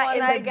Nigeria in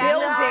the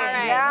building. All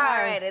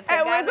right. It's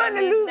And we're going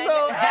to lose,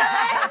 so...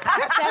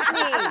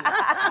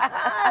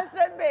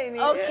 Stephanie.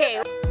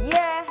 Okay.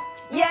 Yeah,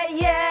 yeah,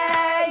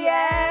 yeah, yeah,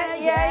 yeah,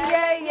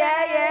 yeah,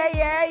 yeah, yeah,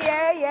 yeah,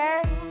 yeah,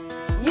 yeah.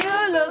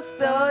 You look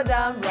so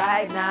dumb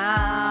right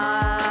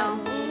now.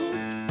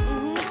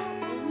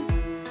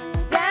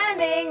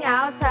 Standing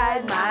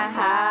outside my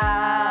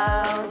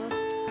house,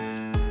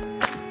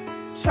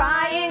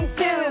 trying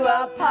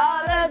to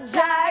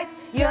apologize.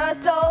 You're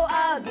so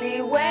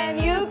ugly when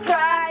you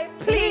cry.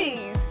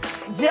 Please,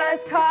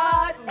 just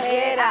cut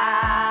it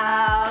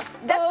out.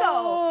 Let's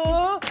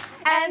go.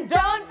 And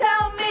don't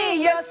tell me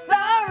you're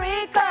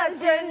sorry, 'cause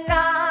you're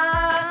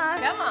not.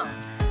 Come on.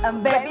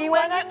 And baby,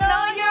 when I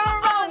know you're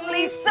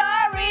only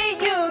sorry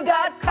you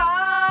got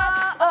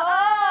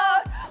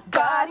caught,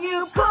 but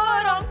you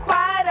put on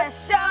quite a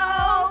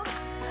show.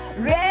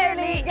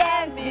 Rarely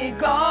get me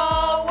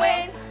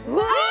going. Woo!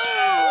 Okay,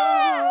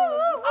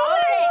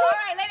 all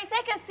right, ladies,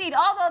 take a seat.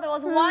 Although there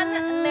was one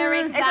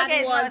lyric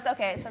that was... It's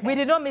okay. It's okay. We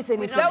did not miss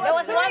anything. There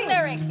was one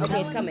lyric.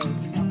 Okay, it's coming.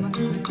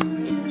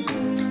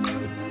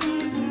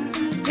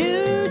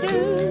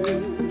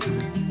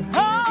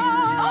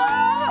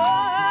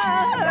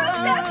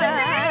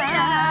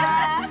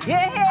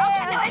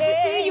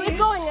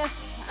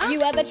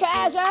 You are the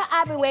treasure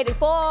I've been waiting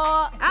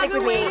for. I've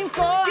been waiting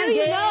for. Do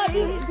you know?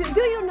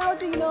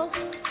 Do you know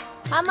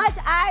how much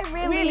I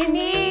really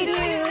need you?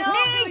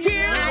 Need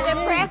you. And I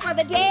pray for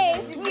the day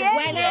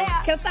when I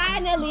can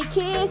finally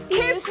kiss you.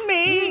 Kiss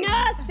me. You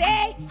know,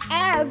 say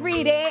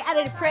every day I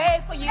did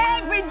pray for you.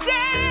 Every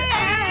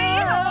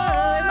day.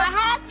 Oh, my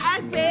heart's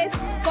a place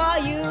for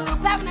you.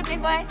 Clap in the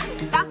place, boy.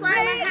 That's why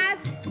my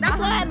heart's. That's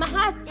why my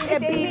heart's in a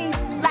beat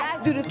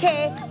like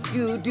do-do-K,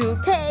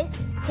 do-do-K.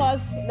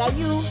 'Cause now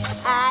you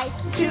I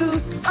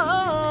choose.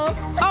 Oh,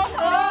 oh, oh, oh,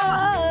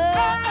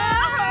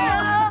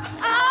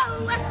 oh,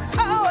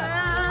 oh,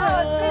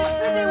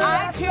 I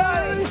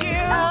choose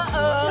you.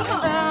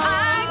 I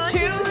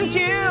choose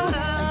you.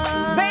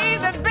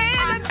 Baby,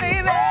 baby,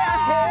 baby.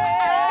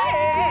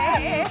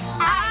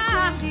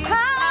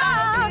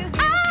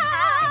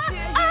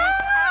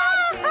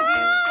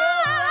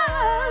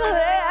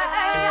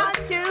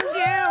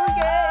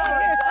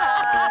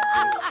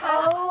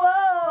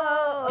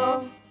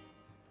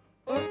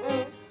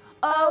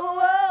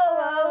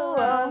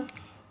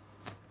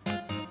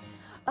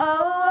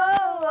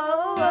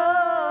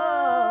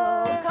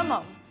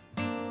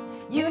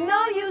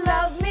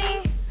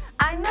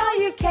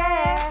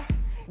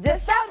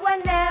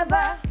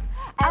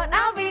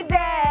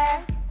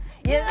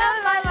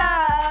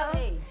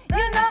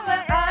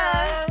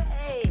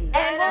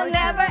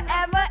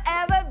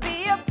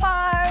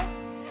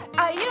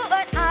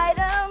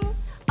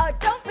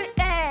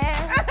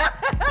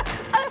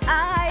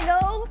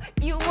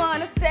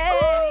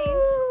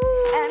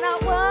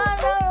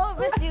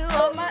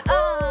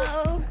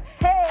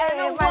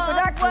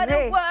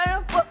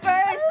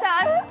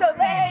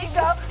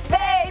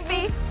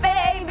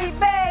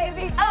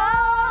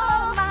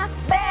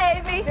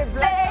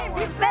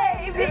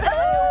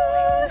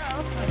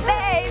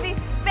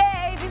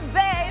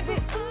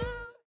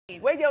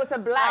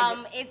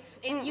 blag.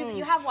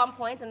 You have 1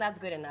 point, and that's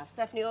good enough.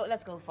 Stephanie,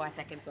 let's go for a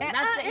second song.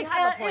 You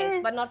have a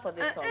point, but not for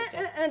this song.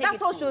 And that's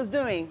what she was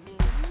doing.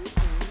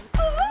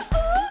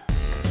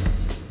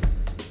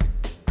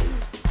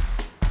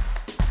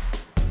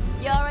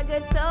 You're a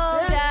good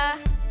soldier,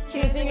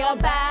 choosing your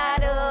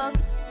battle.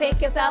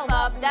 Pick yourself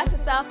up, dust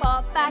yourself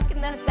off, back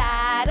in the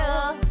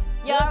saddle.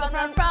 You're on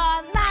the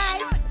front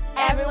line,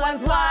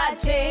 everyone's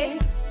watching.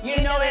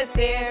 You know it's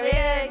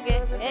serious,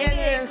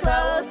 getting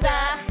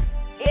closer.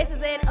 This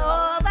isn't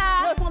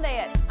over. No, it's not there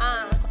yet.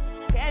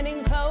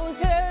 Getting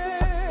closer.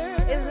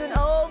 Isn't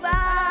over.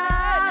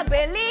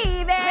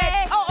 Believe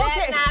it. Oh,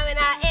 okay.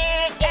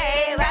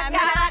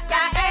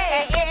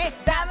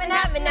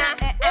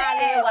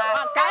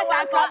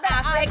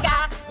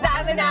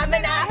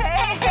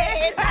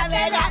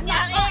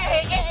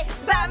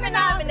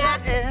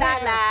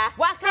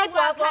 This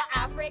was for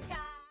Africa.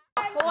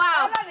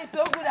 Wow. That is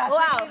so good at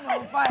Wow. singing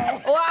on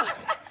fire. Wow.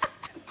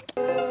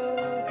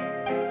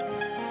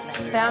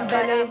 Bam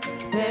belly,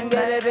 bim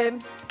belly bim,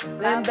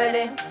 bam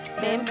belly,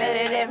 bim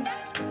belly bim,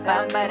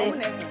 bam belly,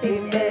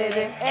 bim belly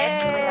bim.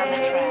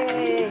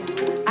 Hey,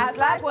 I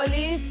fly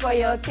police for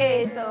your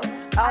case, oh.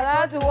 I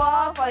learn to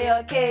walk for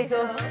your case,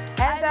 oh.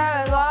 Enter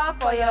and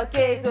walk for your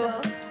case,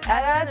 oh.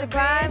 I learn to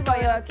grind for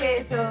your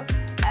case, oh.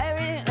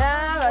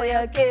 Everything for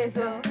your case,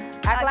 oh.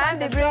 I climb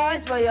the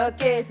bridge for your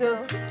case,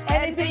 oh.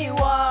 Anything you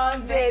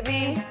want,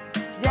 baby,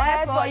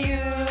 just for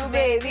you,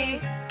 baby.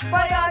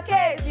 For your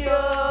case, yo,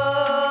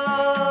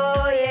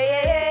 yeah,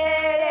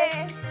 yeah,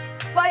 yeah.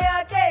 For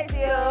your case,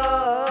 yo.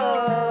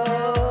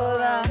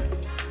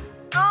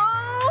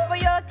 Oh, for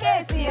your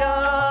case, yo.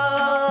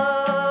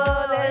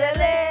 Le, le,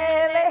 le,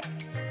 le.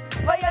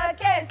 For your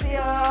case,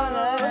 yo.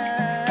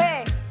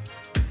 Hey,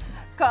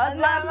 'cause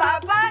my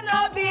papa no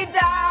be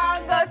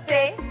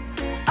Dangote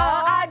or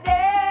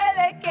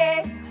Adeleke,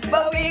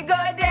 but we go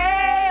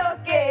there,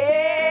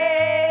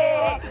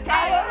 okay.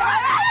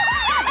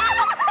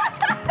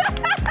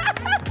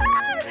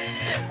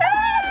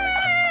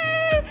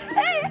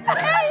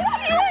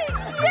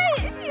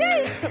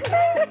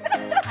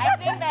 I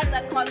think there's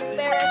a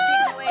conspiracy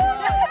going on.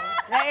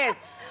 There is.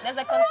 There's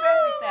a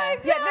conspiracy,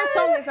 Steph. Yeah, this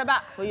song is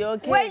about for your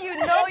case. When you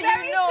know, It's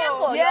very you know.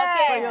 simple.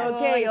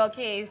 Yes. Your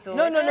case.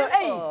 No.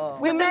 Hey,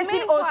 we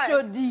mentioned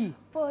Oshodi.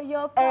 For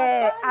your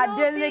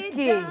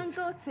Adeleke.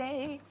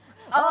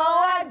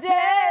 Oh,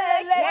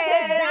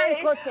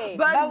 Dangote.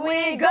 But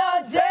we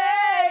go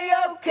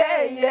J-O-K,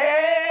 yeah.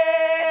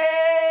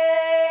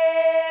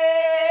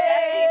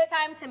 It's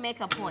time to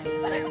make a point.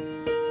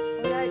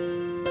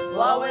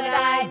 What would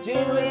I do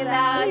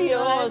without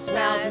your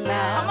smile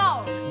now? Come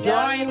on.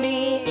 Join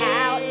me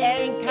out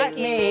and cut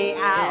me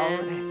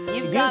out.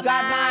 You've got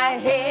my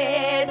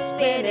head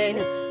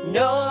spinning.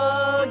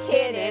 No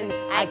kidding.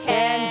 I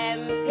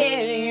can't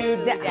pin you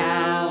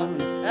down.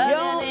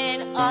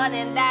 On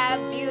in that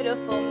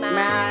beautiful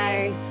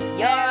mind.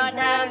 You're on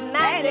a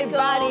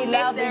magical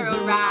mystery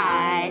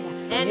ride.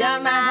 And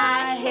on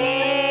my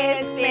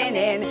head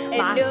spinning.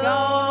 And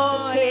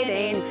no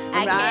kidding.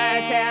 I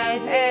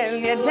can't pin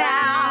you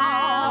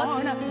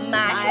down. My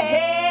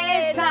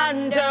head's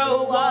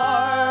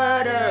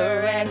underwater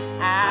and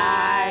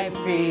I'm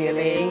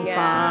feeling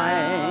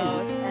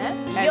fine.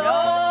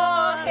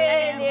 You're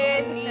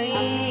hitting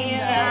me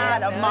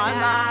out of my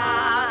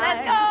mind.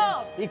 Let's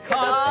go!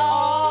 Because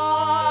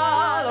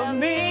all of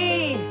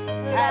me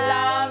has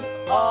lost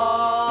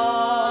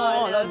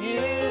all of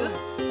you.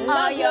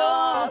 All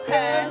your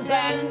curves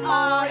and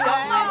all your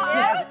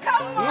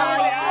Come on.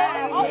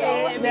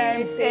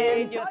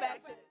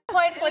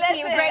 Point for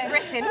Team Great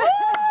Britain.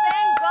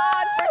 Thank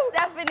God for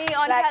Stephanie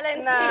on Like,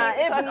 Helen's nah, team.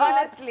 if Because not-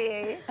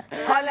 honestly,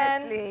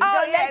 honestly.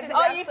 Oh, yeah.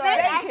 Oh, you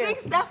think? I think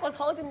Steph was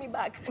holding me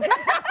back.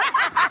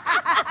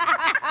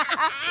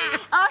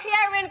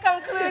 Herein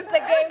concludes the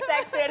game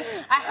section.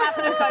 I have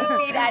to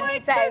concede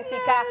Anita and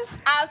Tika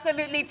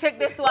absolutely took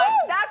this one.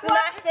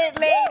 Smashed it,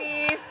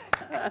 ladies.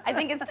 I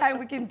think it's time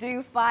we can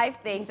do 5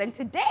 things. And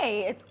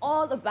today, it's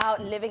all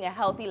about living a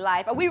healthy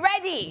life. Are we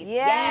ready?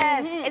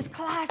 Yes. It's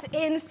class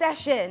in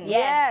session.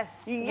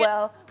 Yes.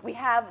 Well, we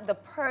have the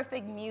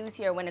perfect muse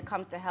here when it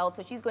comes to health.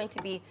 So she's going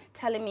to be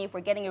telling me if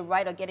we're getting it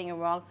right or getting it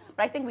wrong.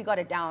 But I think we got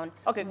it down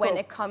when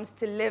it comes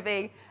to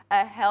living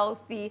a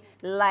healthy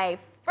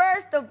life.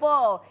 First of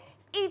all,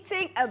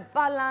 eating a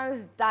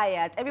balanced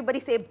diet. Everybody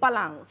say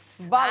balance.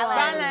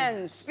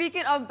 Balance.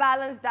 Speaking of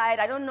balanced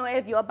diet, I don't know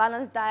if your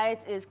balanced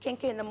diet is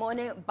kinky in the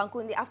morning, banku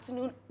in the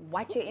afternoon,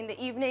 watch it in the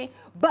evening,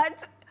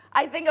 but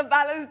I think a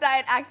balanced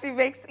diet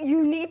actually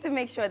you need to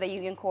make sure that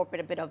you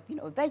incorporate a bit of,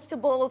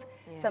 vegetables,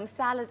 some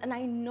salad, and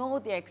I know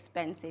they're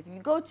expensive. If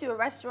you go to a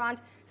restaurant,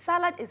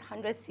 salad is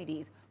 100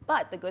 cedis,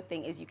 but the good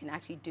thing is you can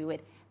actually do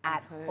it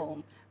at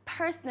home.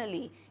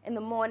 Personally, in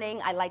the morning,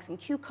 I like some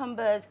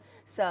cucumbers,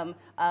 some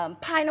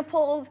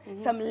pineapples,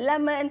 some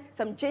lemon,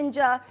 some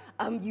ginger.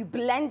 You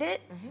blend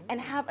it and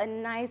have a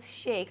nice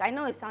shake. I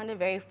know it sounded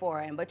very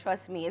foreign, but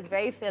trust me, it's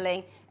very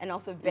filling and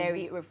also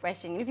very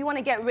refreshing. And if you want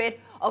to get rid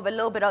of a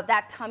little bit of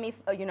that tummy,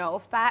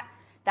 fat,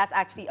 that's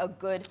actually a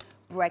good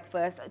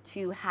breakfast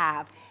to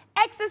have.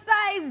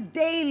 Exercise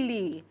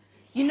daily.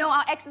 You know,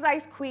 our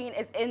exercise queen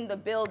is in the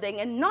building,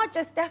 and not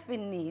just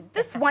Stephanie.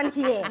 This one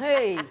here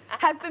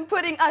has been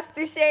putting us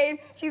to shame.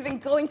 She's been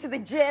going to the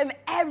gym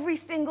every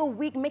single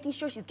week, making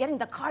sure she's getting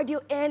the cardio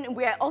in.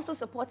 We're also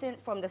supporting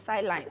from the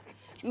sidelines.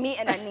 Me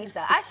and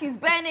Anita. As she's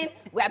bending,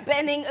 we're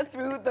bending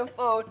through the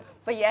phone.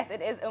 But yes,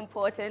 it is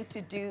important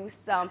to do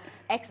some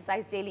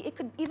exercise daily. It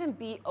could even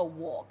be a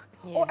walk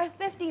or a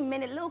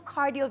 15-minute little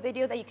cardio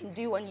video that you can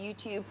do on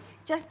YouTube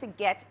just to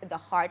get the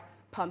heart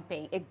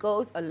pumping. It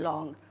goes a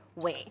long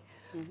way.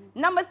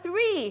 Number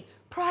 3,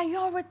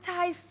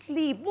 prioritize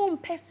sleep.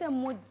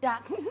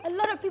 A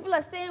lot of people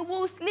are saying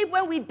we'll sleep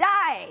when we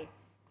die.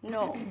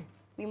 No,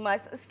 we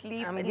must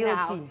sleep now.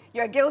 Guilty.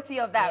 You're guilty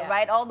of that,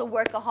 right? All the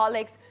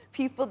workaholics,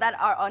 people that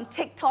are on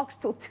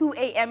TikToks till 2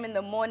 a.m. in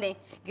the morning,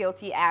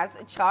 guilty as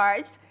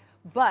charged.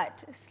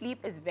 But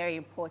sleep is very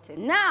important.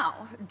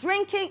 Now,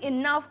 drinking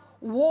enough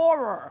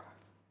water.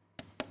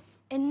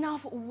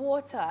 Enough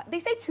water. They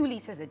say 2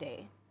 liters a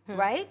day,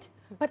 right?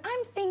 But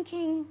I'm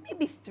thinking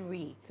maybe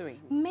 3. 3.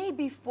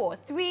 Maybe 4.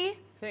 3?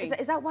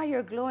 Is that why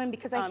you're glowing?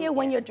 Because I hear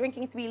when you're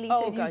drinking 3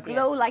 liters, you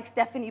glow like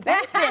Stephanie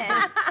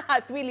Benson.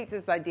 3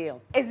 liters is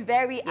ideal. It's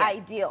very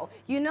ideal.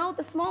 You know,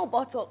 the small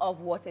bottle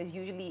of water is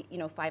usually,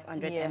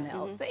 500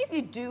 ml. So if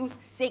you do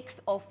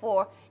 6 or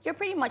 4, you're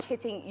pretty much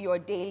hitting your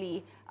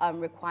daily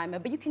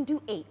requirement. But you can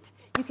do 8.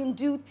 You can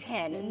do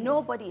 10.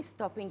 Nobody is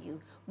stopping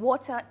you.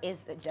 Water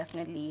is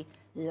definitely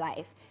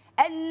life.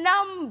 And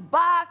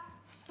number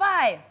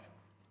 5.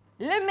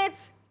 Limit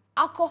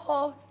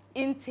alcohol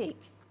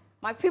intake.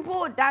 My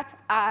people that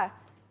are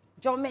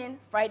jumping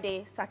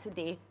Friday,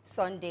 Saturday,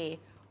 Sunday,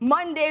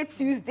 Monday,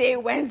 Tuesday,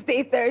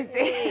 Wednesday,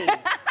 Thursday.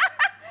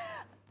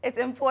 It's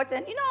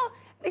important. You know,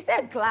 they say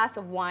a glass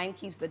of wine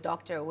keeps the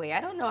doctor away.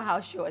 I don't know how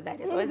sure that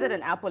is. Or is it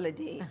an apple a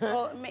day?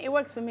 Well, it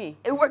works for me.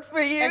 It works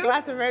for you? A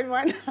glass of red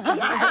wine.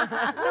 Yes.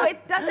 So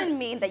it doesn't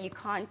mean that you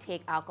can't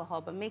take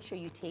alcohol, but make sure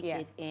you take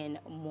it in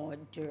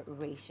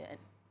moderation.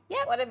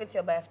 Yeah. What if it's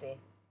your birthday?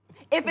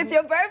 If it's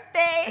your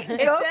birthday,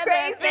 go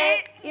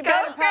crazy.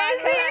 Go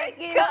crazy.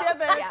 It's your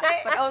birthday.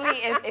 Yeah, but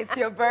only if it's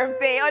your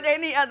birthday. On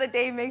any other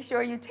day, make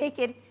sure you take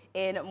it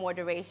in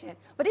moderation.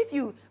 But if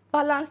you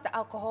balance the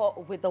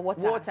alcohol with the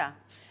water.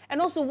 And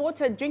also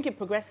water, drink it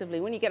progressively.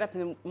 When you get up in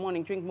the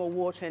morning, drink more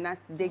water, and as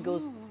the day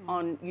goes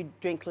on, you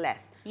drink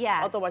less.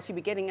 Yes. Otherwise, you'll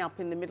be getting up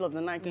in the middle of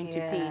the night going to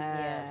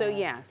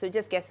pee. So it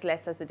just gets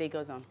less as the day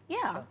goes on.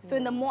 Yeah. So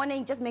in the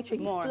morning, just make sure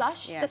you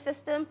flush the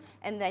system,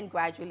 and then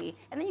gradually.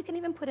 And then you can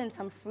even put in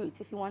some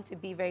fruits if you want to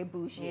be very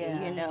bougie,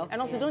 you know. And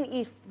also don't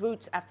eat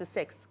fruits after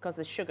 6 because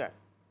the sugar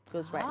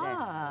goes right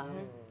there.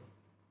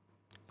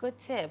 Good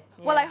tip.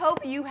 Yeah. Well, I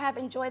hope you have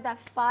enjoyed that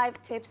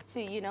 5 tips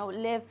to,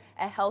 live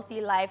a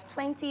healthy life.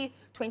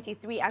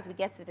 2023, as we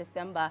get to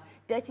December,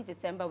 Dirty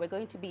December, we're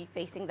going to be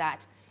facing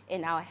that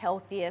in our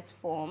healthiest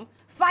form.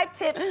 5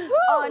 tips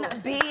on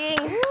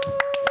being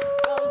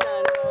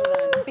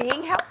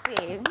being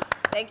healthy.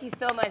 Thank you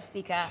so much,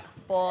 Sika,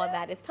 for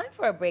that. It's time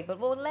for a break, but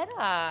we'll let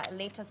our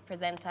latest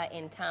presenter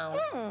in town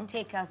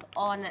take us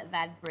on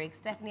that break.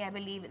 Stephanie, I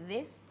believe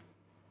this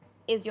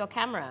is your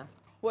camera.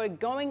 We're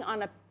going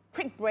on a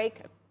quick break,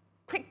 a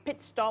quick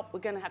pit stop. We're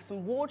going to have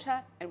some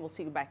water, and we'll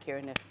see you back here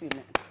in a few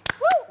minutes.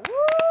 Woo! Woo!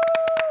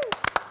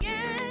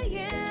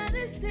 Yeah,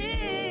 this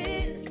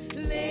is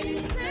Lady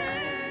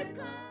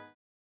Circle.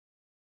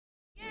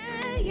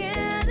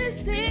 Yeah,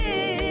 this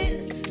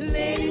is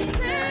Lady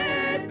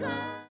Circle.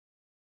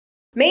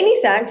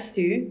 Many thanks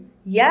to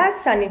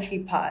Yas Sanitary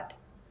Pad,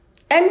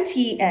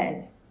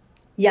 MTN,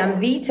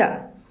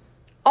 Yamvita,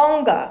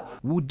 Onga,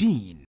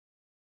 Woodine.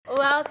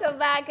 Welcome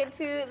back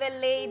to the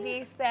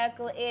Lady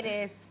Circle. It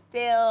is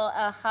still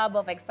a hub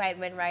of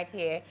excitement right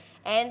here.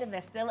 And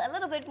there's still a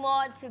little bit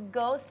more to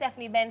go.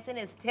 Stephanie Benson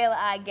is still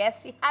our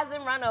guest. She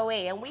hasn't run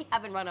away, and we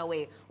haven't run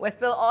away. We're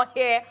still all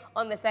here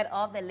on the set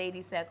of the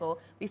Lady Circle.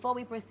 Before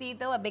we proceed,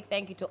 though, a big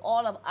thank you to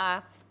all of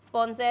our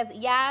sponsors,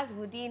 Yaz,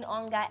 Woodine,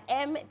 Onga,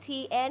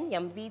 MTN,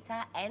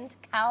 Yamvita, and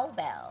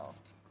Cowbell.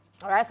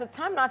 All right, so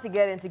time now to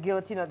get into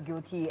guilty, not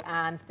guilty.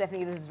 And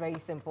Stephanie, this is very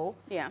simple.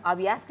 Yeah. I'll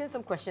be asking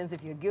some questions.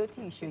 If you're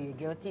guilty, you show you're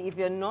guilty. If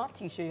you're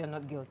not, you show you're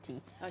not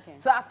guilty. Okay.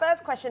 So our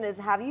first question is,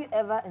 have you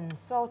ever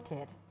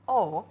insulted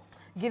or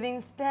giving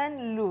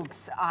stern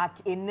looks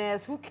at a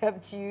nurse who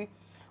kept you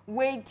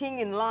waiting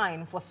in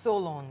line for so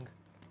long?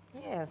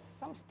 Yes,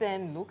 some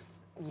stern looks.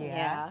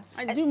 Yeah.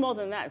 I do more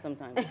than that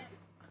sometimes.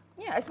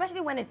 Yeah, especially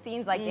when it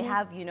seems like they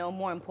have,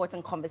 more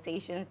important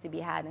conversations to be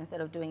had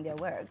instead of doing their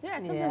work. Yeah,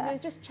 sometimes they're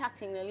just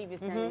chatting, they'll leave you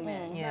standing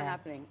there. It's not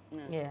happening.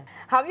 No. Yeah.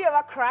 Have you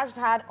ever crashed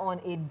hard on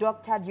a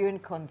doctor during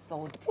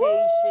consultation?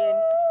 Woo!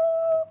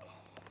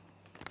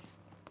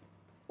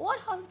 What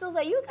hospitals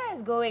are you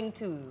guys going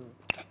to?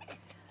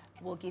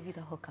 We'll give you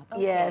the hookup.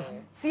 Okay. Yeah.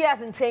 See us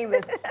in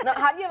chambers. Now,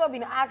 have you ever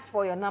been asked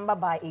for your number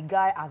by a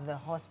guy at the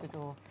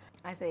hospital?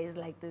 I say it's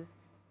like this.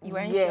 You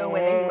weren't sure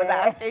whether he was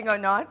asking or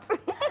not.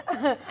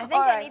 I think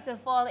I need to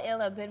fall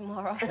ill a bit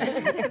more often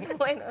at this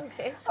point.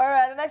 Okay. All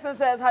right, the next one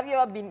says, have you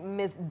ever been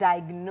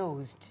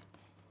misdiagnosed?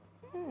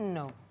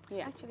 No.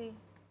 Yeah. Actually,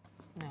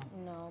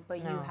 No, but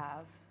you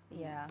have.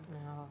 Yeah.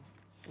 No.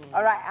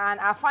 All right, and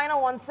our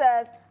final one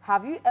says,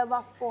 have you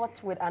ever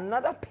fought with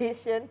another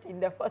patient in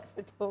the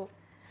hospital?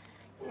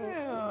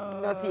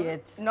 Not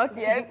yet. Not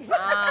yet.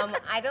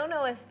 I don't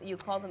know if you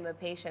call them a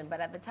patient, but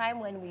at the time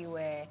when we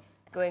were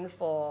going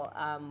for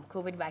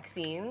COVID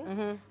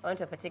vaccines, I went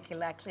to a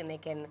particular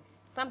clinic, and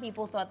some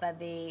people thought that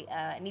they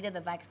needed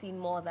the vaccine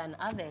more than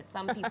others.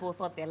 Some people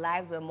thought their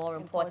lives were more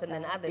important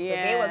than others. Yes.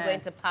 So they were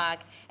going to park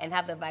and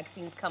have the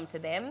vaccines come to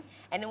them.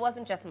 And it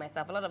wasn't just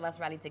myself. A lot of us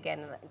rallied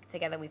together.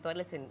 We thought,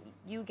 listen,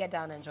 you get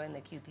down and join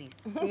the queue, please.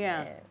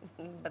 Yeah.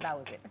 But that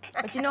was it.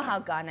 But you know how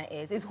Ghana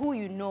is. It's who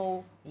you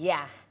know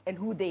and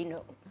who they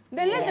know.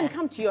 Then let them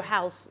come to your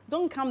house.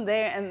 Don't come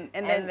there and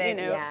then you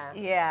know,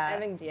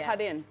 and then cut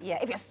in. Yeah,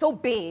 if you're so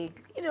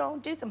big, you know,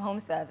 do some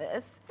home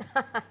service.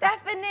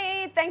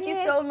 Stephanie, thank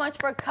you so much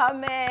for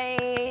coming.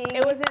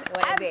 It was an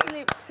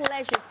absolute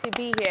pleasure to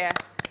be here.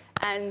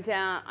 And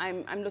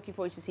I'm looking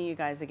forward to seeing you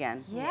guys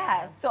again.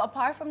 Yeah, so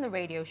apart from the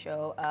radio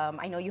show,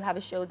 I know you have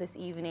a show this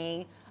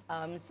evening,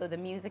 so the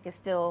music is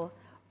still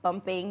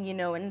bumping, you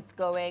know, and it's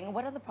going.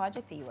 What other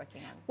projects are you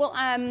working on? Well,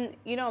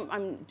 you know,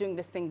 I'm doing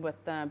this thing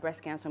with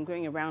breast cancer. I'm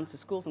going around to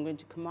schools. I'm going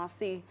to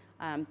Kumasi.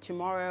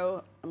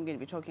 Tomorrow, I'm going to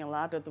be talking a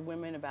lot to the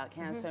women about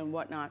cancer and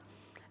whatnot.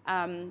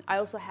 I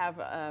also have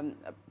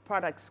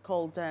products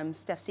called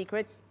Steph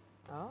Secrets,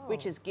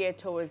 which is geared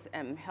towards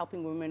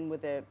helping women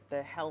with the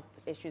health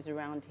issues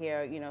around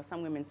here. You know,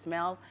 some women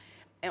smell,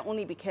 and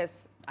only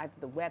because either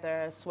the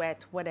weather,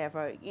 sweat,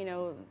 whatever, you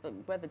know, the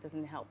weather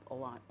doesn't help a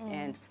lot.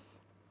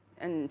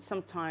 And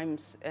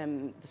sometimes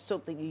the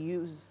soap that you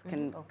use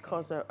can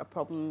cause a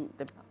problem,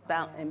 the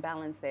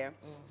imbalance there.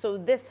 So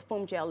this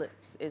foam gel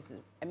is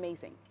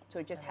amazing. So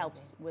it just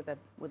helps with a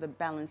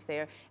balance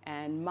there.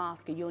 And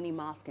mask, a yoni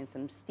mask and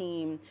some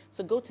steam.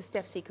 So go to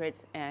Steph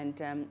Secrets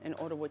and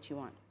order what you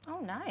want.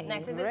 Oh, nice.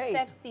 Nice. Is it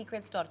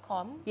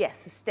stephsecrets.com?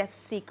 Yes, Steph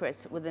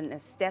Secrets within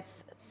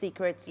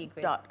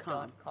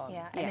stephsecrets.com.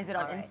 Yeah, and is it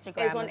on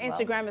Instagram? It's on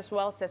Instagram as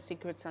well, Steph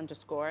Secrets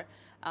 _.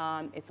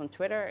 It's on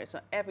Twitter. It's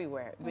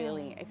everywhere,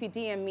 really. If you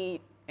DM me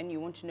and you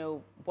want to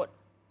know what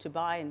to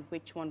buy and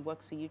which one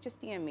works for you,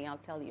 just DM me. I'll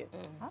tell you.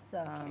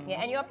 Awesome.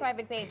 Yeah, and your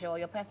private page or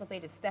your personal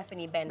page is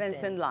Stephanie Benson.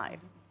 Benson Live.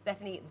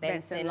 Stephanie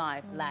Benson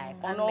Live. On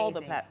Amazing. all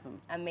the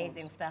platforms.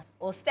 Amazing stuff.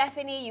 Well,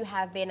 Stephanie, you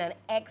have been an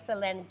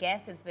excellent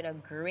guest. It's been a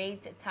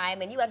great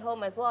time. And you at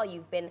home as well,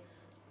 you've been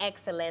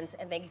excellent.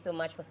 And thank you so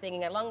much for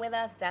singing along with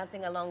us,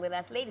 dancing along with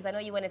us. Ladies, I know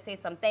you want to say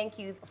some thank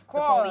yous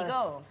before we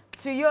go.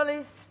 To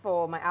Yolis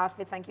for my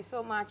outfit, thank you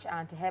so much.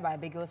 And to Hair by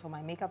Big Girls for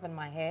my makeup and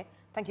my hair.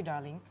 Thank you,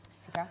 darling.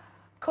 Sika?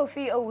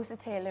 Kofi Owusu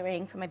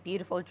Tailoring for my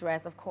beautiful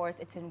dress. Of course,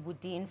 it's in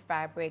Woodine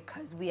fabric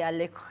because we are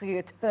les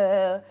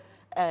créateurs,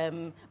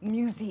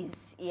 muses.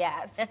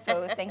 Yes.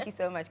 So thank you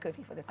so much,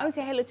 Kofi, for this. I would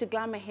say hello to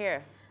Glamour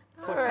Hair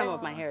for some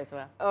of my hair as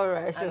well. All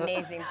right, sure.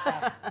 Amazing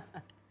stuff.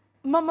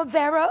 Mama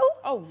Vero.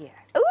 Oh, yes.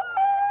 Ooh.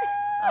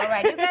 All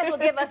right, you guys will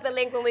give us the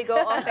link when we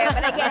go off there.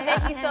 But again,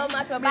 thank you so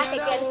much. We're back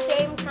again,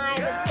 same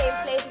time, same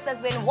place. This has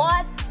been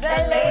what?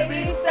 The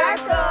Lady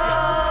Circle.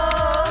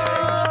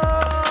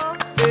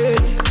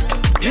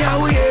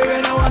 Yeah, we here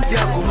and I want you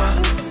to come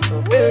on.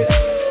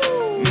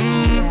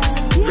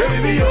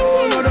 Baby,